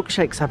some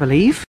milkshakes, I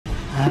believe.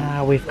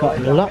 We've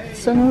got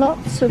lots and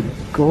lots of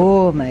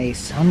gourmet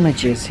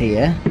sandwiches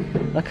here.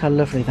 Look how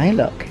lovely they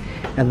look.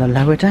 And then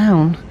lower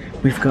down,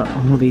 we've got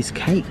all these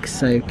cakes.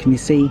 So can you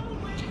see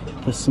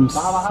there's some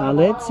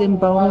salads in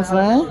bowls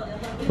there.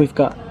 We've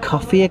got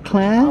coffee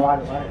eclair,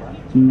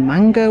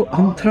 mango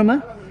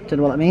entremet, don't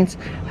know what that means,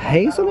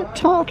 hazelnut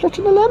tartlet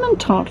and a lemon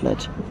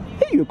tartlet.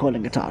 Who are you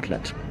calling a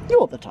tartlet?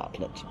 You're the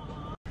tartlet.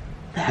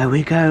 There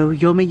we go,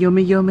 yummy,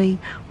 yummy, yummy.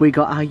 We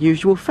got our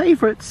usual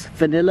favourites,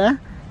 vanilla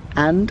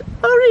and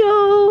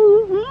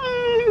Oreo.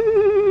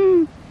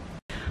 Mm.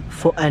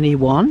 For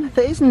anyone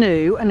that is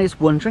new and is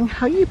wondering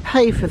how you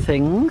pay for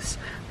things,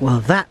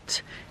 well,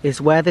 that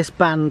is where this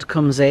band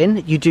comes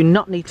in. You do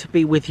not need to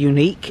be with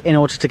Unique in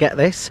order to get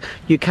this.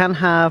 You can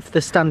have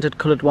the standard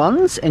coloured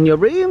ones in your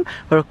room,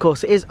 or of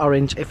course it is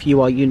orange if you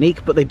are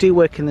Unique, but they do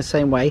work in the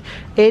same way.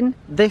 In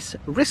this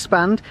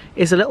wristband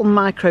is a little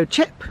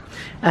microchip,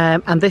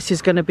 and this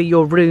is going to be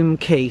your room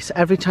key. So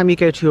every time you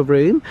go to your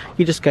room,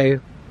 you just go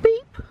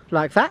beep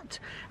like that,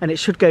 and it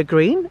should go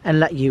green and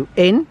let you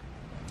in.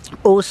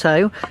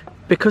 Also,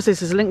 because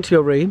this is linked to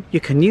your room, you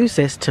can use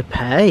this to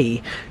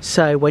pay.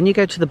 So when you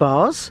go to the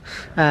bars,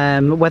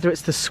 whether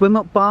it's the swim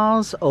up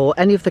bars or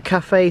any of the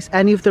cafes,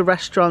 any of the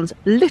restaurants,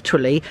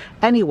 literally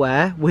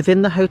anywhere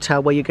within the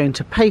hotel where you're going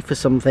to pay for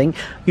something,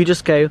 you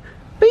just go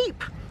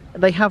beep.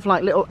 They have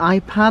like little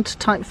iPad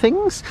type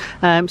things,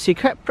 so you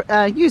can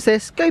use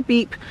this, go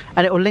beep,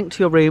 and it will link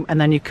to your room, and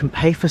then you can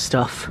pay for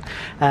stuff.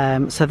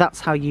 So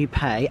that's how you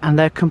pay, and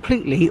they're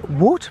completely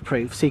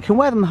waterproof, so you can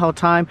wear them the whole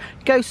time,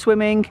 go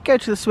swimming, go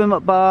to the swim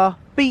up bar,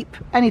 beep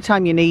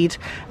anytime you need,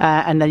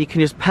 and then you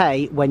can just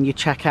pay when you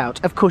check out.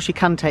 Of course, you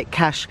can take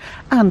cash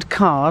and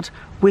card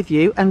with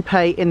you and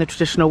pay in the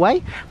traditional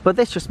way, but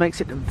this just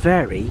makes it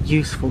very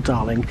useful,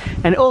 darling.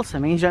 And it also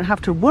means you don't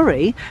have to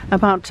worry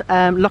about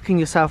locking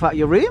yourself out of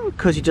your room,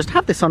 because you just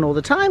have this on all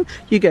the time.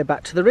 You go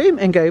back to the room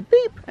and go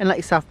beep and let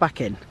yourself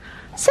back in.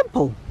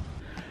 Simple.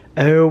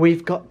 Oh,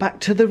 we've got back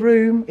to the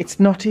room. It's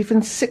not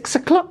even 6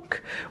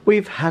 o'clock.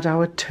 We've had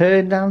our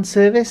turn down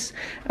service,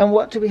 and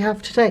what do we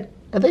have today?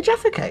 Are they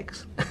Jaffa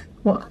cakes?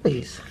 What are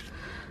these?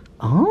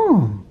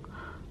 Oh,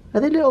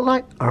 are they little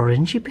like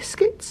orangey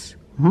biscuits?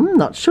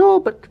 Not sure,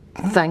 but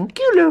thank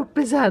you,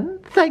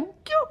 Lopesan, thank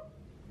you.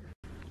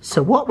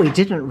 So what we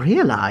didn't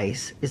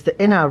realise is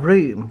that in our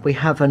room we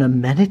have an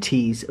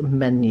amenities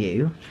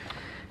menu,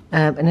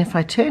 and if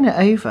I turn it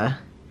over,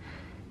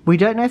 we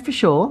don't know for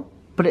sure,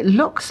 but it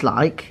looks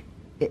like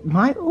it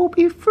might all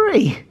be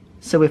free.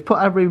 So we've put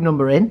our room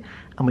number in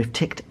and we've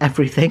ticked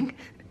everything,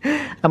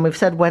 and we've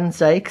said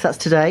Wednesday because that's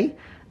today,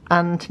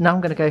 and now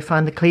I'm going to go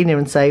find the cleaner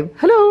and say,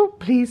 hello,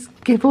 please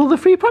give all the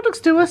free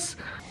products to us.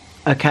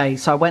 Okay,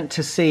 so I went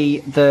to see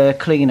the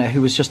cleaner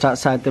who was just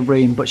outside the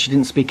room, but she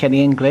didn't speak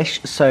any English,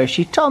 so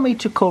she told me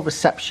to call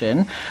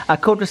reception. I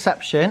called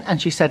reception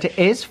and she said it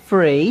is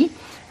free,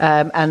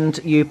 and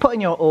you put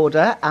in your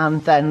order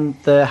and then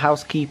the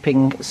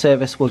housekeeping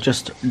service will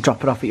just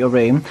drop it off at your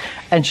room.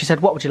 And she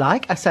said, what would you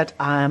like? I said,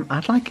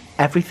 I'd like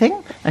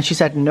everything. And she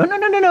said, no, no,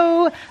 no,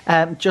 no,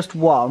 no, just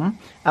one.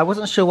 I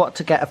wasn't sure what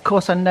to get. Of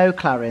course, I know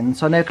Clarins,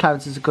 so I know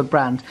Clarins is a good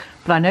brand,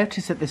 but I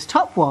noticed that this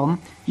top one,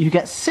 you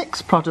get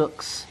 6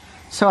 products.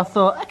 So I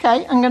thought,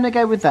 okay, I'm going to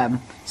go with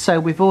them. So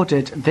we've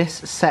ordered this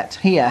set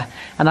here,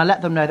 and I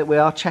let them know that we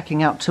are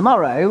checking out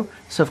tomorrow.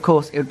 So of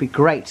course, it would be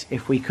great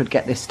if we could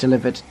get this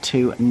delivered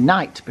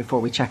tonight before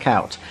we check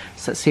out.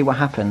 So let's see what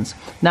happens.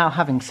 Now,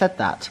 having said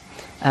that,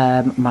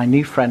 my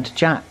new friend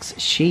Jax,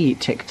 she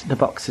ticked the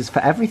boxes for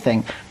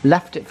everything,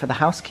 left it for the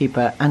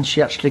housekeeper, and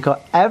she actually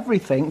got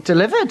everything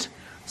delivered.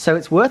 So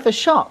it's worth a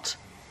shot.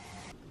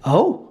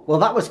 Oh, well,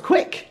 that was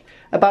quick.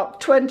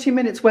 About 20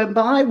 minutes went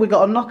by, we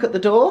got a knock at the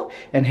door,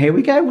 and here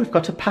we go, we've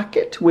got a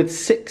packet with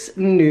 6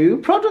 new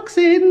products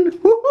in.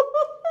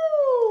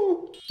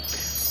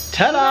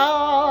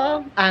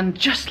 Ta-da! And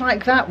just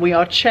like that, we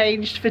are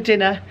changed for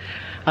dinner.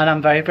 And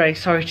I'm very, very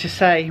sorry to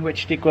say,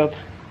 Witchy Grub,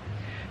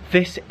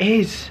 this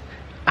is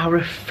our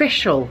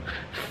official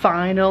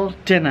final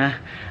dinner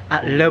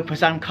at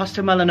Lopesan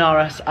Costa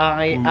Meloneras.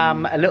 I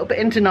am a little bit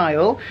in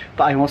denial,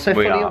 but I'm also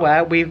fully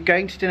aware we're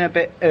going to dinner a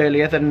bit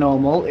earlier than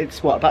normal.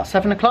 It's what, about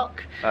 7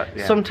 o'clock?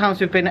 Yeah.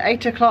 Sometimes we've been at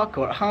 8 o'clock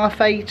or at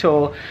half 8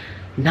 or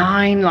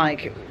 9,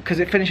 like, because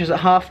it finishes at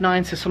half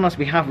 9, so sometimes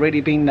we have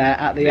really been there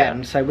at the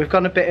end. So we've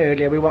gone a bit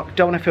earlier. We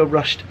don't want to feel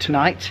rushed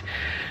tonight.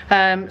 So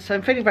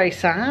I'm feeling very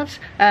sad,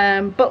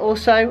 but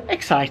also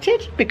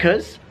excited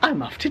because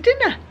I'm off to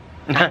dinner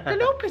at the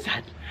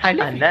Lopesan. I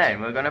love it. And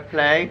then we're gonna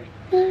play.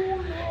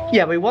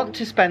 Yeah, we want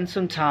to spend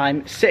some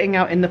time sitting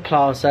out in the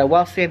plaza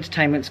whilst the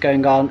entertainment's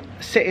going on,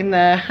 sitting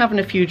there, having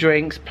a few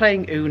drinks,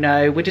 playing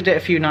Uno. We did it a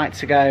few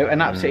nights ago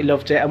and absolutely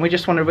loved it, and we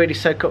just want to really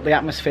soak up the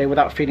atmosphere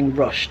without feeling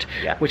rushed,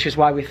 which is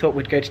why we thought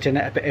we'd go to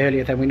dinner a bit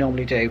earlier than we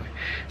normally do.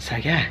 So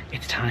yeah,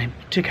 it's time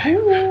to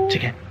go to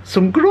get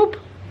some grub.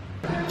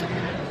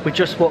 We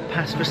just walked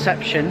past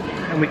reception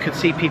and we could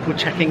see people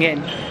checking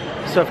in,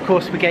 so of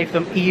course we gave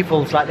them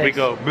evils like this. We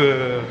go,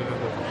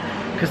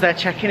 because they're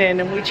checking in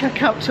and we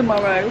check out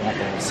tomorrow.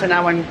 So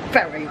now I'm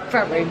very,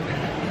 very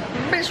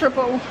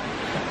miserable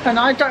and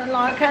I don't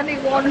like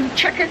anyone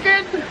checking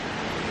in.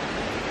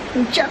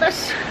 I'm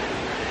jealous.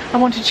 I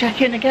want to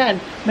check in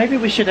again. Maybe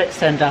we should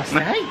extend our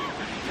stay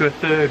to a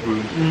third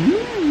room.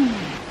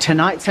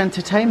 Tonight's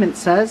entertainment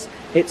says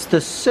it's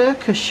the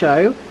circus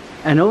show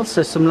and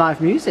also some live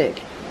music.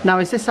 Now,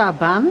 is this our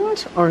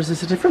band or is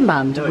this a different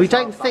band? No, we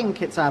don't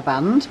think it's our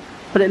band,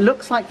 but it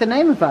looks like the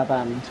name of our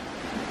band.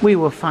 We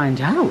will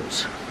find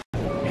out.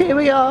 Here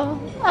we are,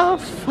 our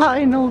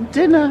final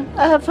dinner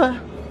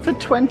ever for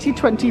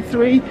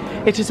 2023.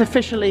 It is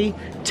officially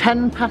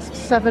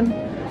 7:10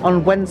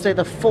 on Wednesday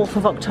the 4th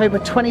of October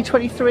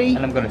 2023.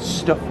 And I'm gonna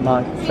stuff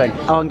my face.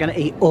 Oh, I'm gonna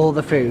eat all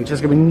the food. There's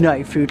gonna be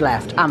no food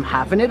left. I'm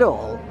having it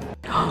all.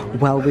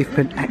 Well, we've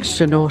been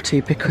extra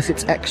naughty because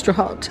it's extra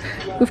hot.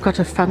 We've got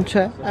a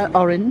Fanta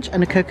orange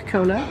and a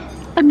Coca-Cola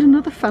and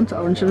another Fanta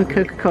orange and a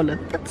Coca-Cola.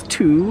 That's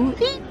 2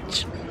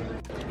 each.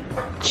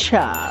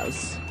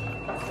 Cheers.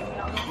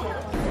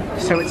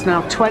 So it's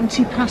now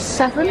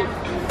 7:20.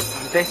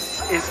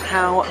 This is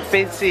how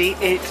busy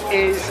it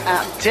is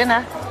at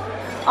dinner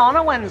on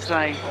a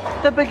Wednesday,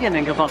 the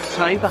beginning of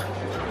October.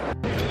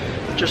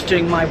 Just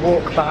doing my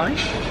walk by,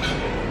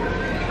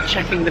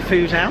 checking the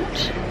food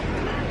out,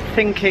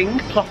 thinking,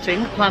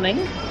 plotting,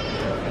 planning,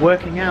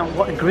 working out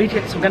what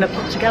ingredients I'm going to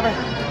put together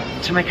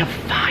to make a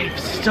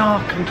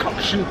 5-star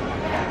concoction.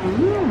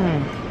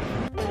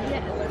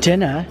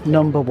 Dinner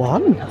number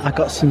 1. I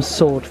got some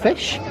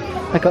swordfish.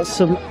 I got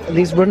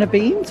these runner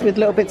beans with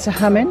little bits of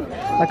ham in.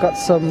 I got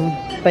some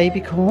baby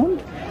corn.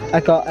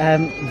 I got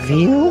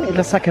veal. It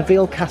looks like a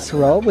veal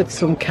casserole with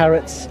some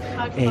carrots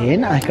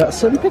in. I got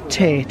some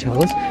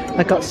potatoes.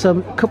 I got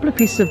a couple of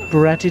pieces of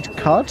breaded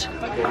cod.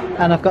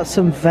 And I've got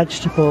some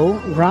vegetable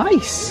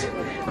rice.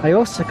 I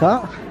also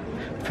got,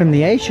 from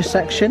the Asia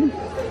section,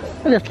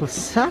 a little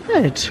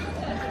salad.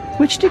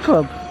 Which did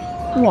you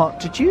What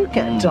did you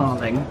get,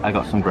 darling? I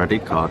got some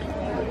breaded cod.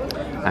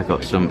 I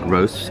got some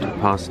roast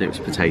parsnips,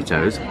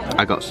 potatoes.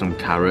 I got some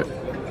carrot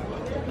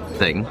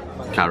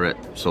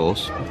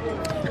sauce,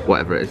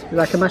 whatever it is. You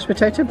like a mashed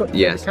potato, but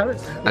yes.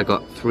 Carrots? I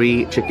got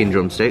 3 chicken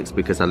drumsticks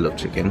because I love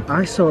chicken.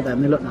 I saw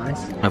them, they look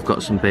nice. I've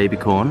got some baby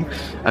corn.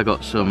 I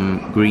got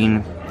some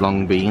green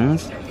long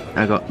beans.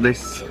 I got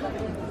this.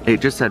 It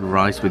just said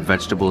rice with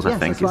vegetables, I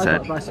think it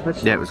said.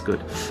 Yeah, it was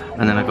good.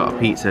 And then I got a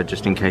pizza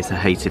just in case I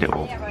hated it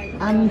all.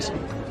 And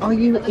are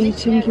you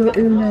eating your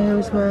Uno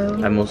as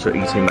well? I'm also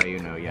eating my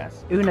Uno,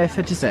 yes. Uno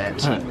for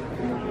dessert.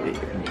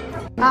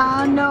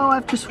 Ah no,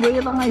 I've just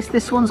realised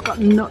this one's got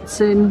nuts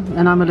in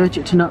and I'm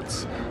allergic to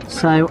nuts.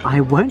 So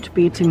I won't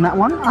be eating that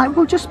one, I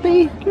will just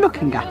be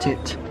looking at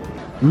it.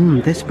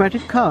 This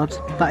breaded cod,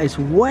 that is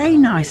way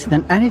nicer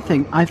than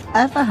anything I've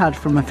ever had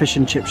from a fish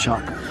and chip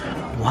shop.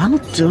 Well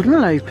done,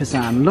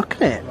 Lopesan, look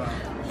at it.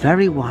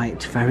 Very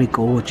white, very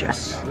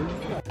gorgeous.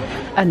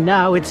 And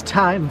now it's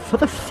time for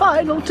the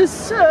final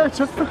dessert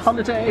of the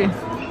holiday.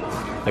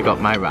 I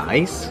got my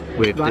rice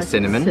with the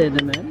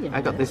cinnamon. Yeah.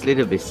 I got this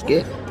little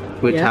biscuit,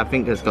 which I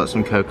think has got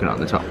some coconut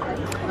on the top.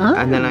 Oh.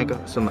 And then I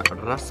got some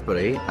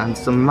raspberry and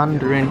some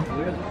mandarin.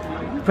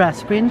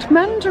 Raspberry and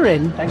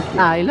mandarin. Thank you.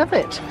 I love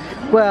it.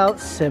 Well,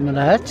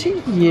 similar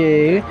to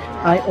you,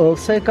 I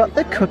also got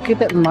the cookie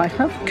that might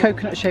have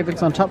coconut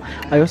shavings on top.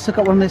 I also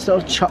got one of those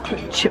little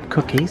chocolate chip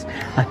cookies.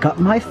 I got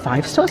my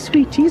 5-star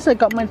sweeties. I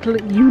got my little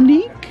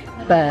unique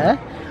bear.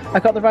 I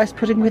got the rice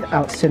pudding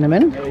without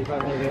cinnamon.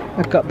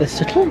 I've got this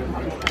little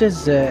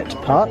dessert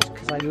pot,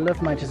 because I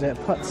love my dessert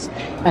pots.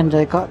 And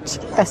I got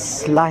a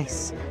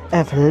slice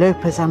of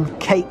Lopesan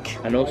cake.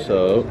 And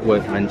also,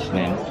 worth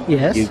mentioning,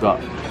 yes, you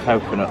got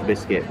coconut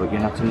biscuit, but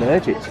you're not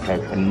allergic to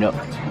coconut.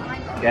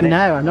 Get it?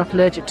 No, I'm not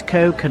allergic to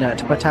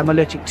coconut, but I'm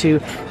allergic to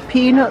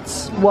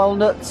peanuts,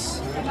 walnuts,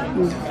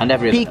 and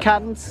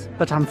pecans,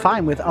 but I'm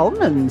fine with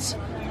almonds.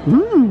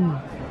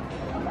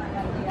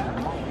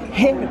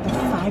 Here at the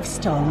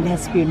 5-star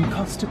lesbian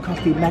Costa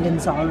Coffee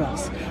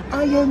Meloneras,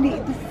 I only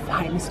eat the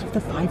finest of the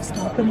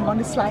 5-star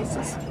banana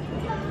slices.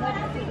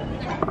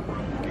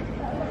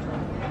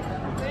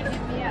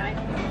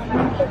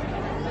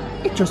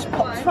 it just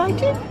pops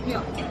right in.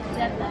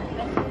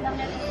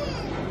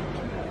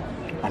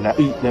 And I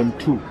eat them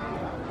too.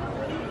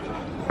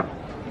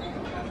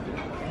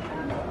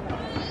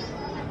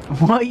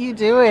 What are you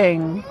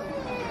doing?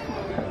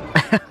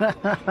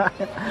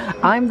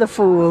 I'm the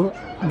fool,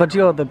 but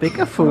you're the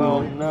bigger fool.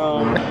 Oh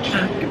no.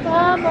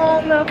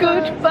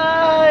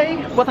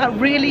 Goodbye. Well, that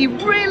really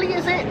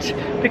is it,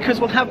 because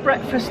we'll have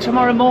breakfast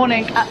tomorrow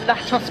morning at La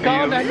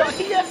Toscana, not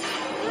here.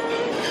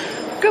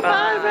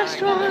 Goodbye,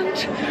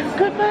 restaurant.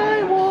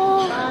 Goodbye,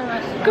 war.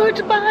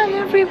 Goodbye,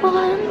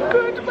 everyone.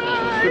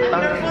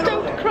 Goodbye.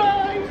 Don't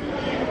cry.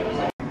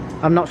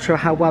 I'm not sure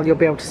how well you'll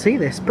be able to see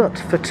this, but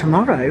for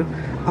tomorrow,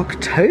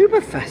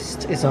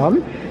 Oktoberfest is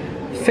on.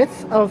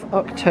 5th of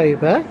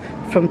October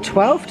from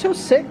 12 till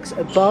 6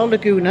 at Bar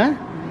Laguna.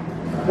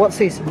 What's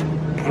this?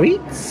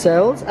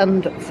 Bretzels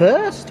and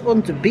Wurst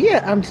und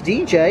Beer and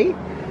DJ.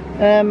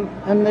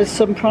 And there's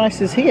some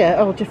prices here.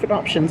 Oh, different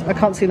options. I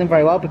can't see them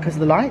very well because of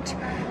the light.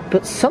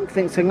 But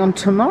something's going on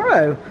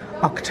tomorrow.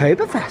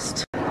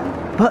 Oktoberfest.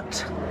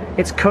 But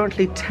it's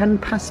currently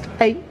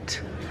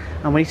 8:10.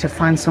 And we need to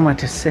find somewhere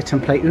to sit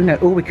and play Uno.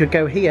 Oh, we could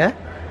go here.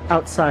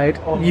 Outside.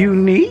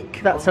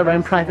 Unique. That's our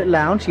own private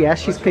lounge.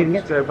 Yes, she's cleaning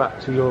it. Go back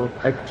to your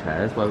egg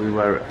chairs where we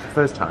were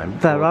first time.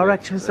 There are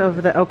egg chairs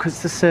over there. Oh, because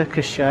it's the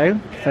circus show.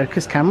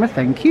 Focus camera,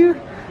 thank you.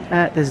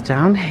 There's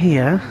down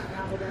here.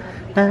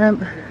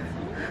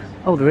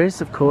 Oh, there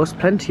is, of course,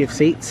 plenty of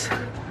seats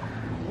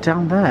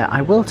down there.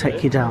 I will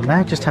take you down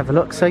there. Just have a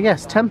look. So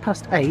yes,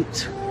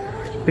 8:10.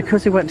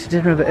 Because we went to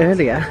dinner a bit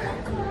earlier,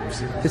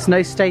 there's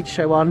no stage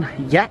show on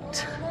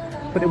yet,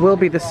 but it will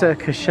be the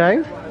circus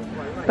show.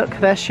 Look,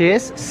 there she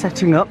is,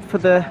 setting up for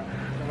the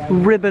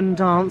ribbon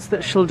dance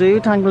that she'll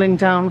do, dangling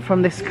down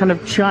from this kind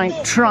of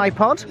giant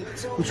tripod.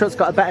 I'm sure it's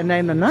got a better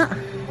name than that.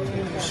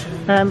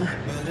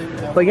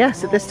 But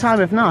yes, at this time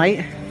of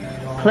night,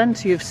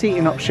 plenty of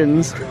seating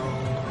options.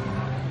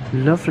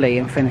 Lovely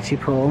infinity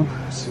pool.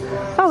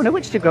 Oh no,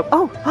 which did go?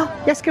 Oh,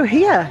 yes, go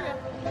here.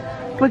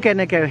 We're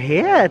gonna go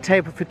here.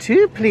 Table for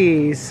two,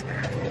 please.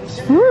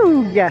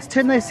 Woo, yes,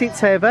 turn those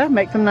seats over,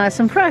 make them nice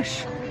and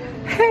fresh.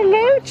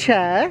 Hello,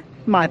 chair.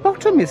 My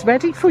bottom is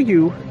ready for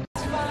you.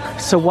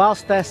 So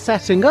whilst they're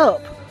setting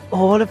up,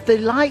 all of the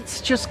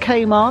lights just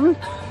came on.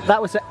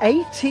 That was at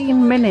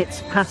 8:18.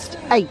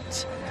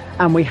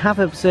 And we have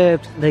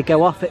observed they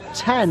go off at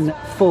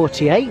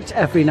 10:48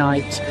 every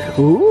night.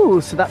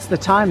 Ooh, so that's the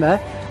timer.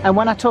 And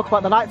when I talk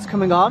about the lights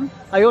coming on,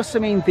 I also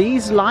mean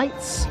these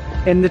lights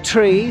in the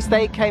trees.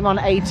 They came on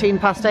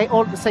 8:18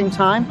 all at the same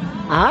time.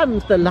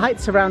 And the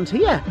lights around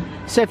here.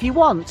 So if you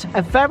want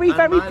a very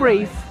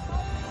brief...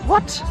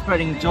 What?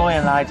 Spreading joy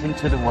and light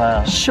into the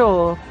world.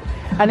 Sure.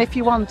 And if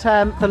you want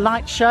the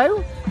light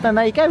show, then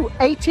there you go,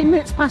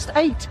 8:18.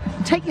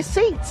 Take your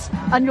seats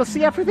and you'll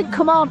see everything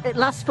come on. It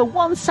lasts for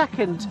 1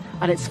 second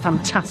and it's a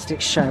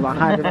fantastic show. I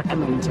highly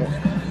recommend it.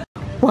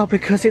 Well,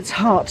 because it's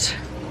hot,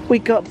 we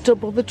got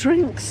double the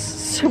drinks.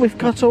 So we've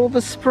got all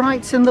the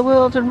Sprites in the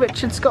world and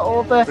Richard's got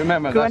all the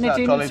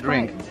grenadine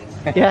Sprite.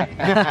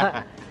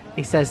 Yeah.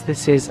 He says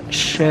this is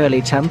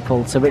Shirley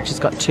Temple, so Richard's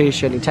got 2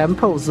 Shirley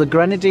Temples, the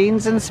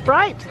Grenadines and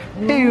Sprite.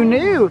 Who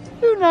knew?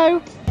 Who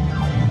knew?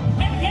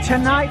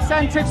 Tonight's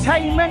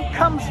entertainment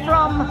comes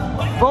from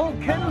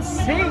Vulcan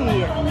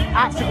Sea,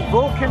 at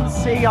Vulcan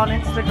Sea on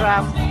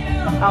Instagram.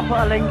 I'll put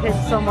a link in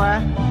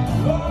somewhere.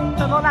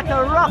 They look like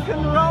a rock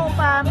and roll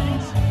band.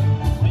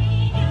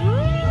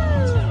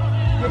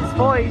 Woo! His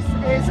voice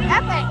is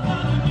epic.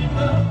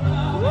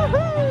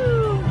 Woohoo!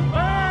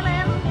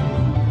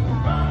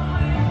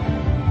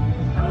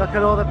 Look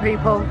at all the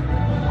people.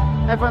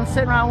 Everyone's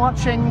sitting around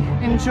watching,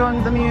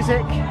 enjoying the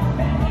music,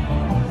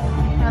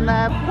 and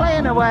they're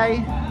playing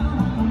away.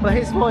 Well,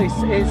 his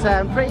voice is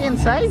pretty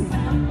insane.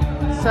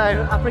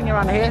 So I'll bring you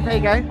around here. There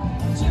you go.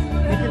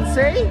 You can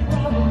see.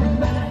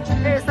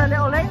 Here's the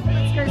little link.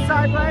 Let's go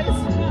sideways.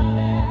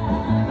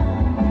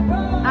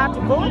 At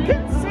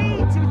Vulcan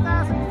Sea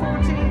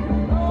 2014.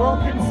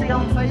 Vulcan Sea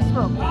on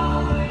Facebook.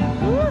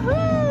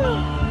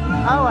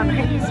 Woohoo! Oh, and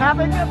he's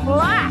having a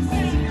blast.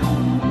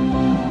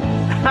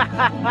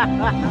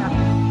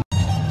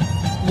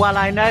 Well,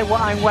 I know what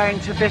I'm wearing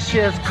to this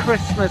year's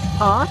Christmas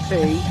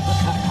party.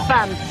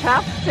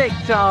 Fantastic,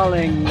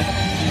 darling.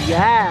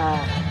 Yeah.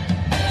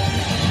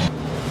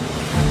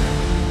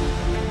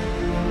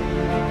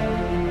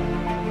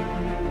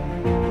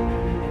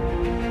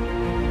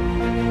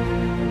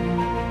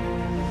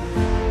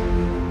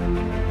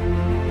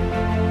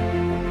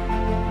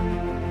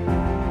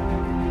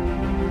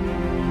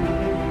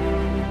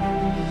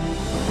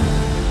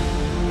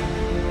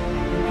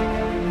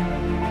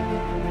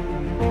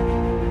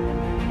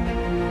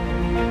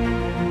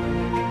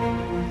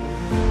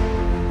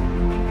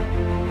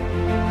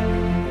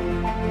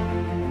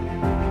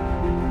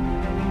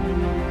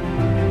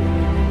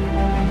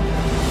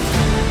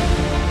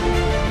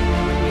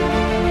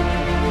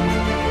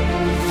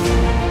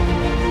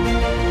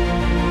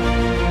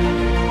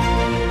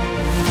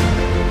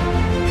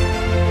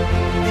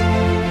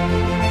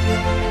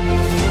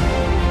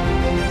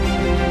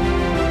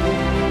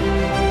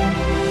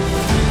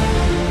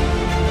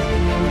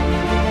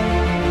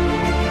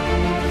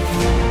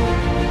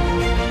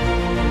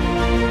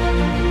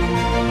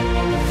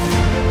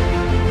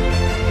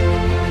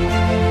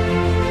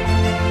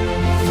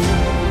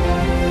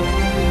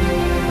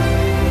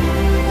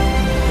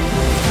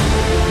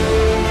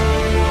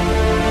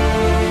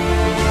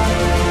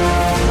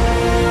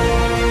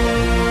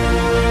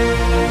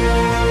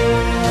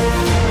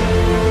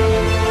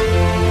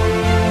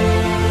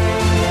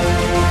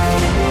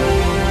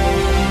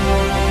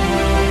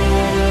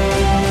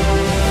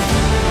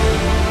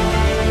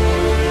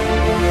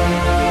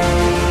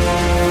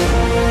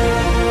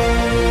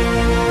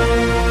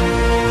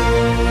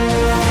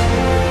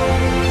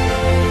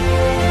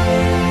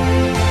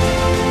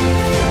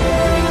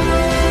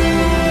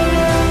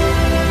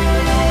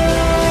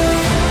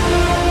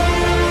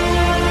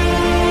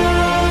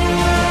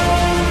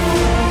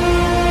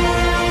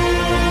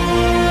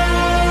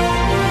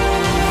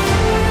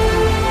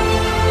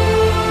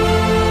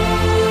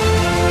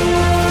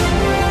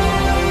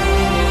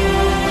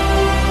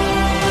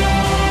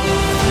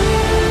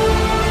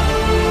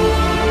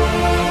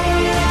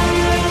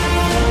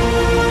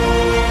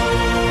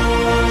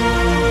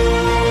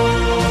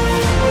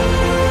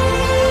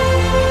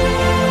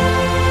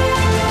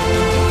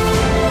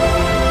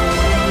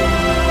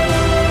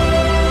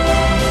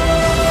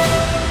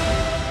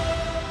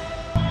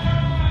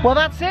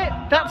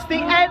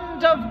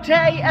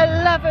 day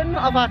 11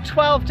 of our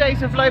 12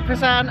 days of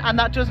Lopesan, and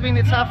that does mean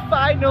it's our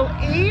final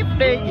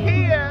evening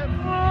here.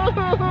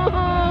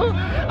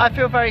 I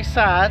feel very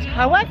sad.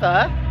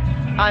 However,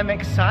 I'm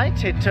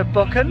excited to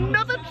book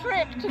another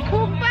trip to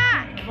come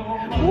back.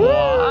 Woo!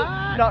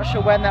 Not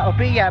sure when that'll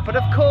be yet, but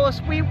of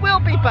course we will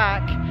be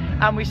back,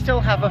 and we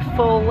still have a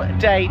full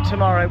day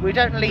tomorrow. We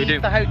don't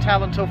leave the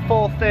hotel until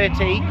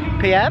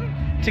 4:30 p.m.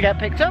 to get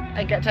picked up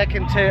and get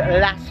taken to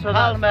Las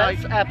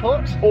Palmas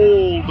Airport.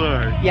 All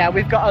day. Yeah,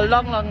 we've got a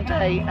long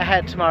day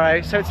ahead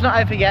tomorrow, so it's not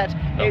over yet.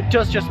 It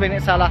does just mean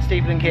it's our last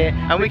evening here.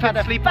 And we can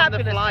sleep on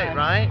the flight,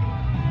 right?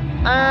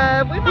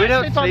 We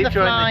don't sleep on the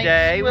during flight. the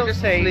day, We'll we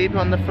just see. sleep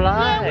on the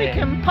flight. Yeah, we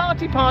can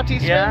party,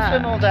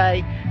 swim all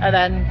day, and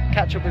then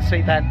catch up with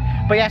sleep then.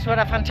 But yes, we had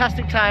a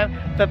fantastic time.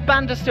 The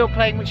band are still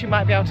playing, which you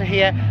might be able to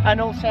hear.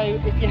 And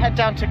also, if you head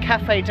down to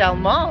Cafe Del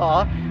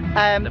Mar,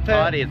 the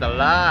party is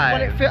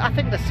alive. Well, I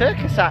think the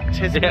circus act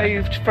has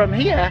moved from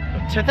here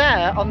to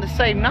there on the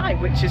same night,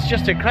 which is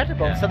just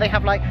incredible. Yeah. So they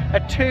have like a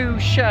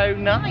 2-show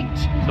night.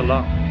 It's a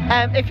lot.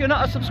 If you're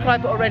not a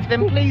subscriber already,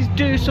 then please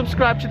do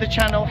subscribe to the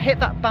channel, hit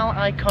that bell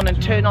icon and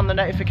turn on the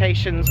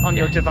notifications on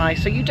your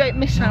device so you don't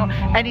miss out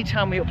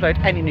anytime we upload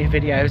any new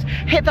videos.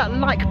 Hit that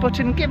like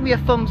button, give me a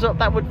thumbs up,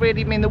 that would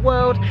really mean the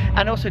world.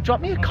 And also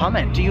drop me a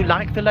comment. Do you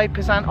like the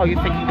Lopesan? Are you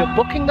thinking of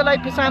booking the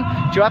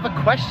Lopesan? Do you have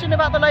a question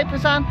about the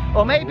Lopesan?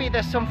 Or maybe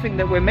there's something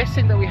that we're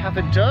missing that we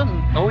haven't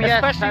done. Oh yeah,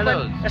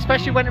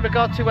 especially when in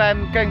regard to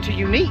going to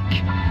Unique.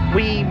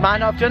 We might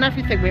not have done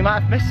everything, we might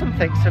have missed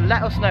something, so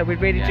let us know. We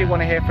really do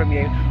want to hear from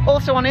you.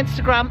 Also on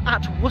Instagram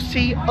at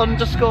Wussey_,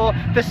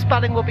 the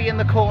spelling will be in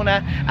the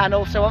corner, and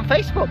also on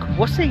Facebook,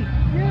 Wussey.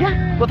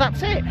 Yeah, well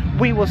that's it.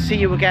 We will see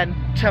you again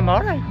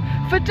tomorrow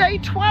for day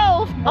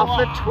 12 of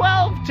the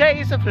 12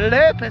 days of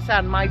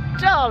Lopesan, my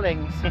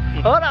darlings.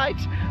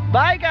 Alright,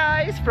 bye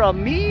guys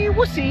from me,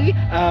 Wussey,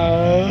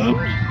 and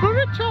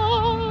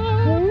Richard.